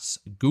Podcasts,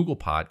 Google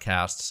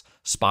Podcasts,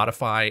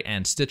 Spotify,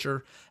 and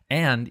Stitcher.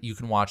 And you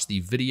can watch the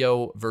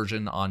video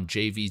version on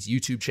JV's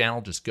YouTube channel.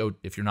 Just go,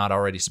 if you're not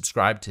already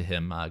subscribed to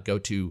him, go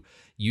to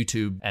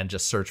YouTube and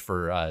just search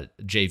for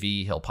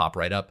JV. He'll pop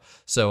right up.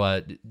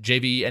 So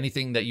JV,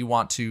 anything that you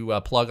want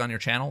to plug on your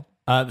channel?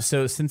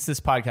 So since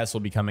this podcast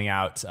will be coming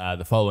out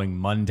the following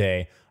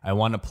Monday, I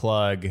want to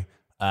plug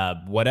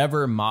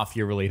whatever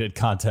Mafia-related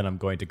content I'm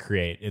going to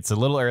create. It's a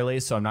little early,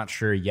 so I'm not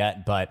sure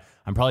yet, but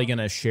I'm probably going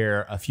to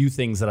share a few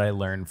things that I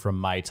learned from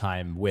my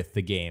time with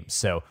the game.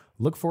 So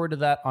look forward to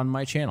that on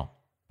my channel.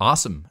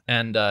 Awesome.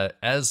 And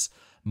as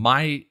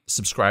my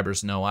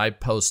subscribers know, I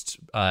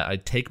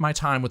take my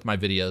time with my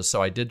videos.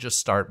 So I did just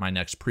start my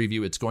next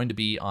preview. It's going to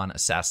be on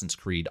Assassin's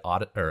Creed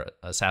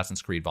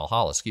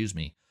Valhalla,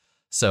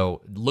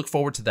 So look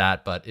forward to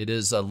that, but it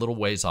is a little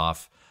ways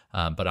off.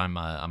 But I'm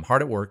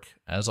hard at work,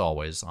 as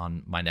always,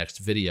 on my next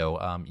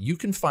video. You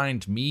can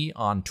find me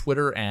on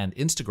Twitter and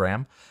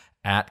Instagram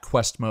at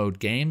Quest Mode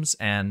Games.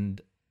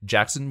 And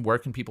Jackson, where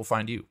can people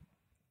find you?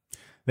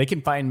 They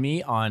can find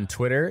me on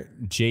Twitter,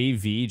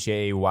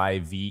 JVJYVEE,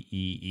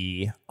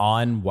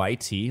 on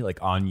YT, like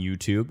on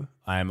YouTube.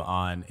 I'm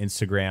on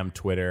Instagram,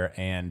 Twitter,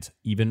 and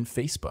even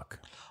Facebook.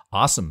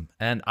 Awesome.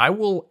 And I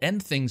will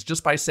end things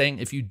just by saying,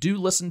 if you do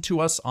listen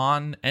to us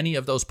on any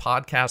of those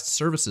podcast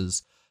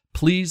services,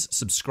 please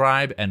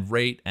subscribe and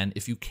rate. And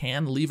if you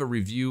can, leave a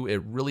review.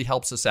 It really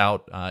helps us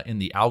out in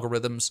the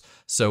algorithms.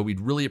 So we'd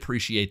really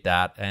appreciate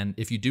that. And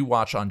if you do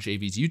watch on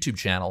JV's YouTube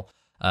channel,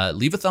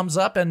 leave a thumbs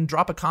up and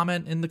drop a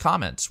comment in the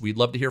comments. We'd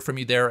love to hear from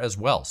you there as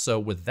well. So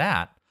with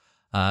that,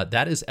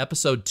 that is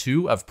episode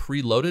 2 of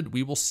Preloaded.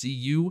 We will see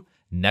you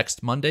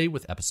next Monday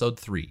with episode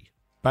 3.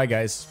 Bye,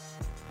 guys.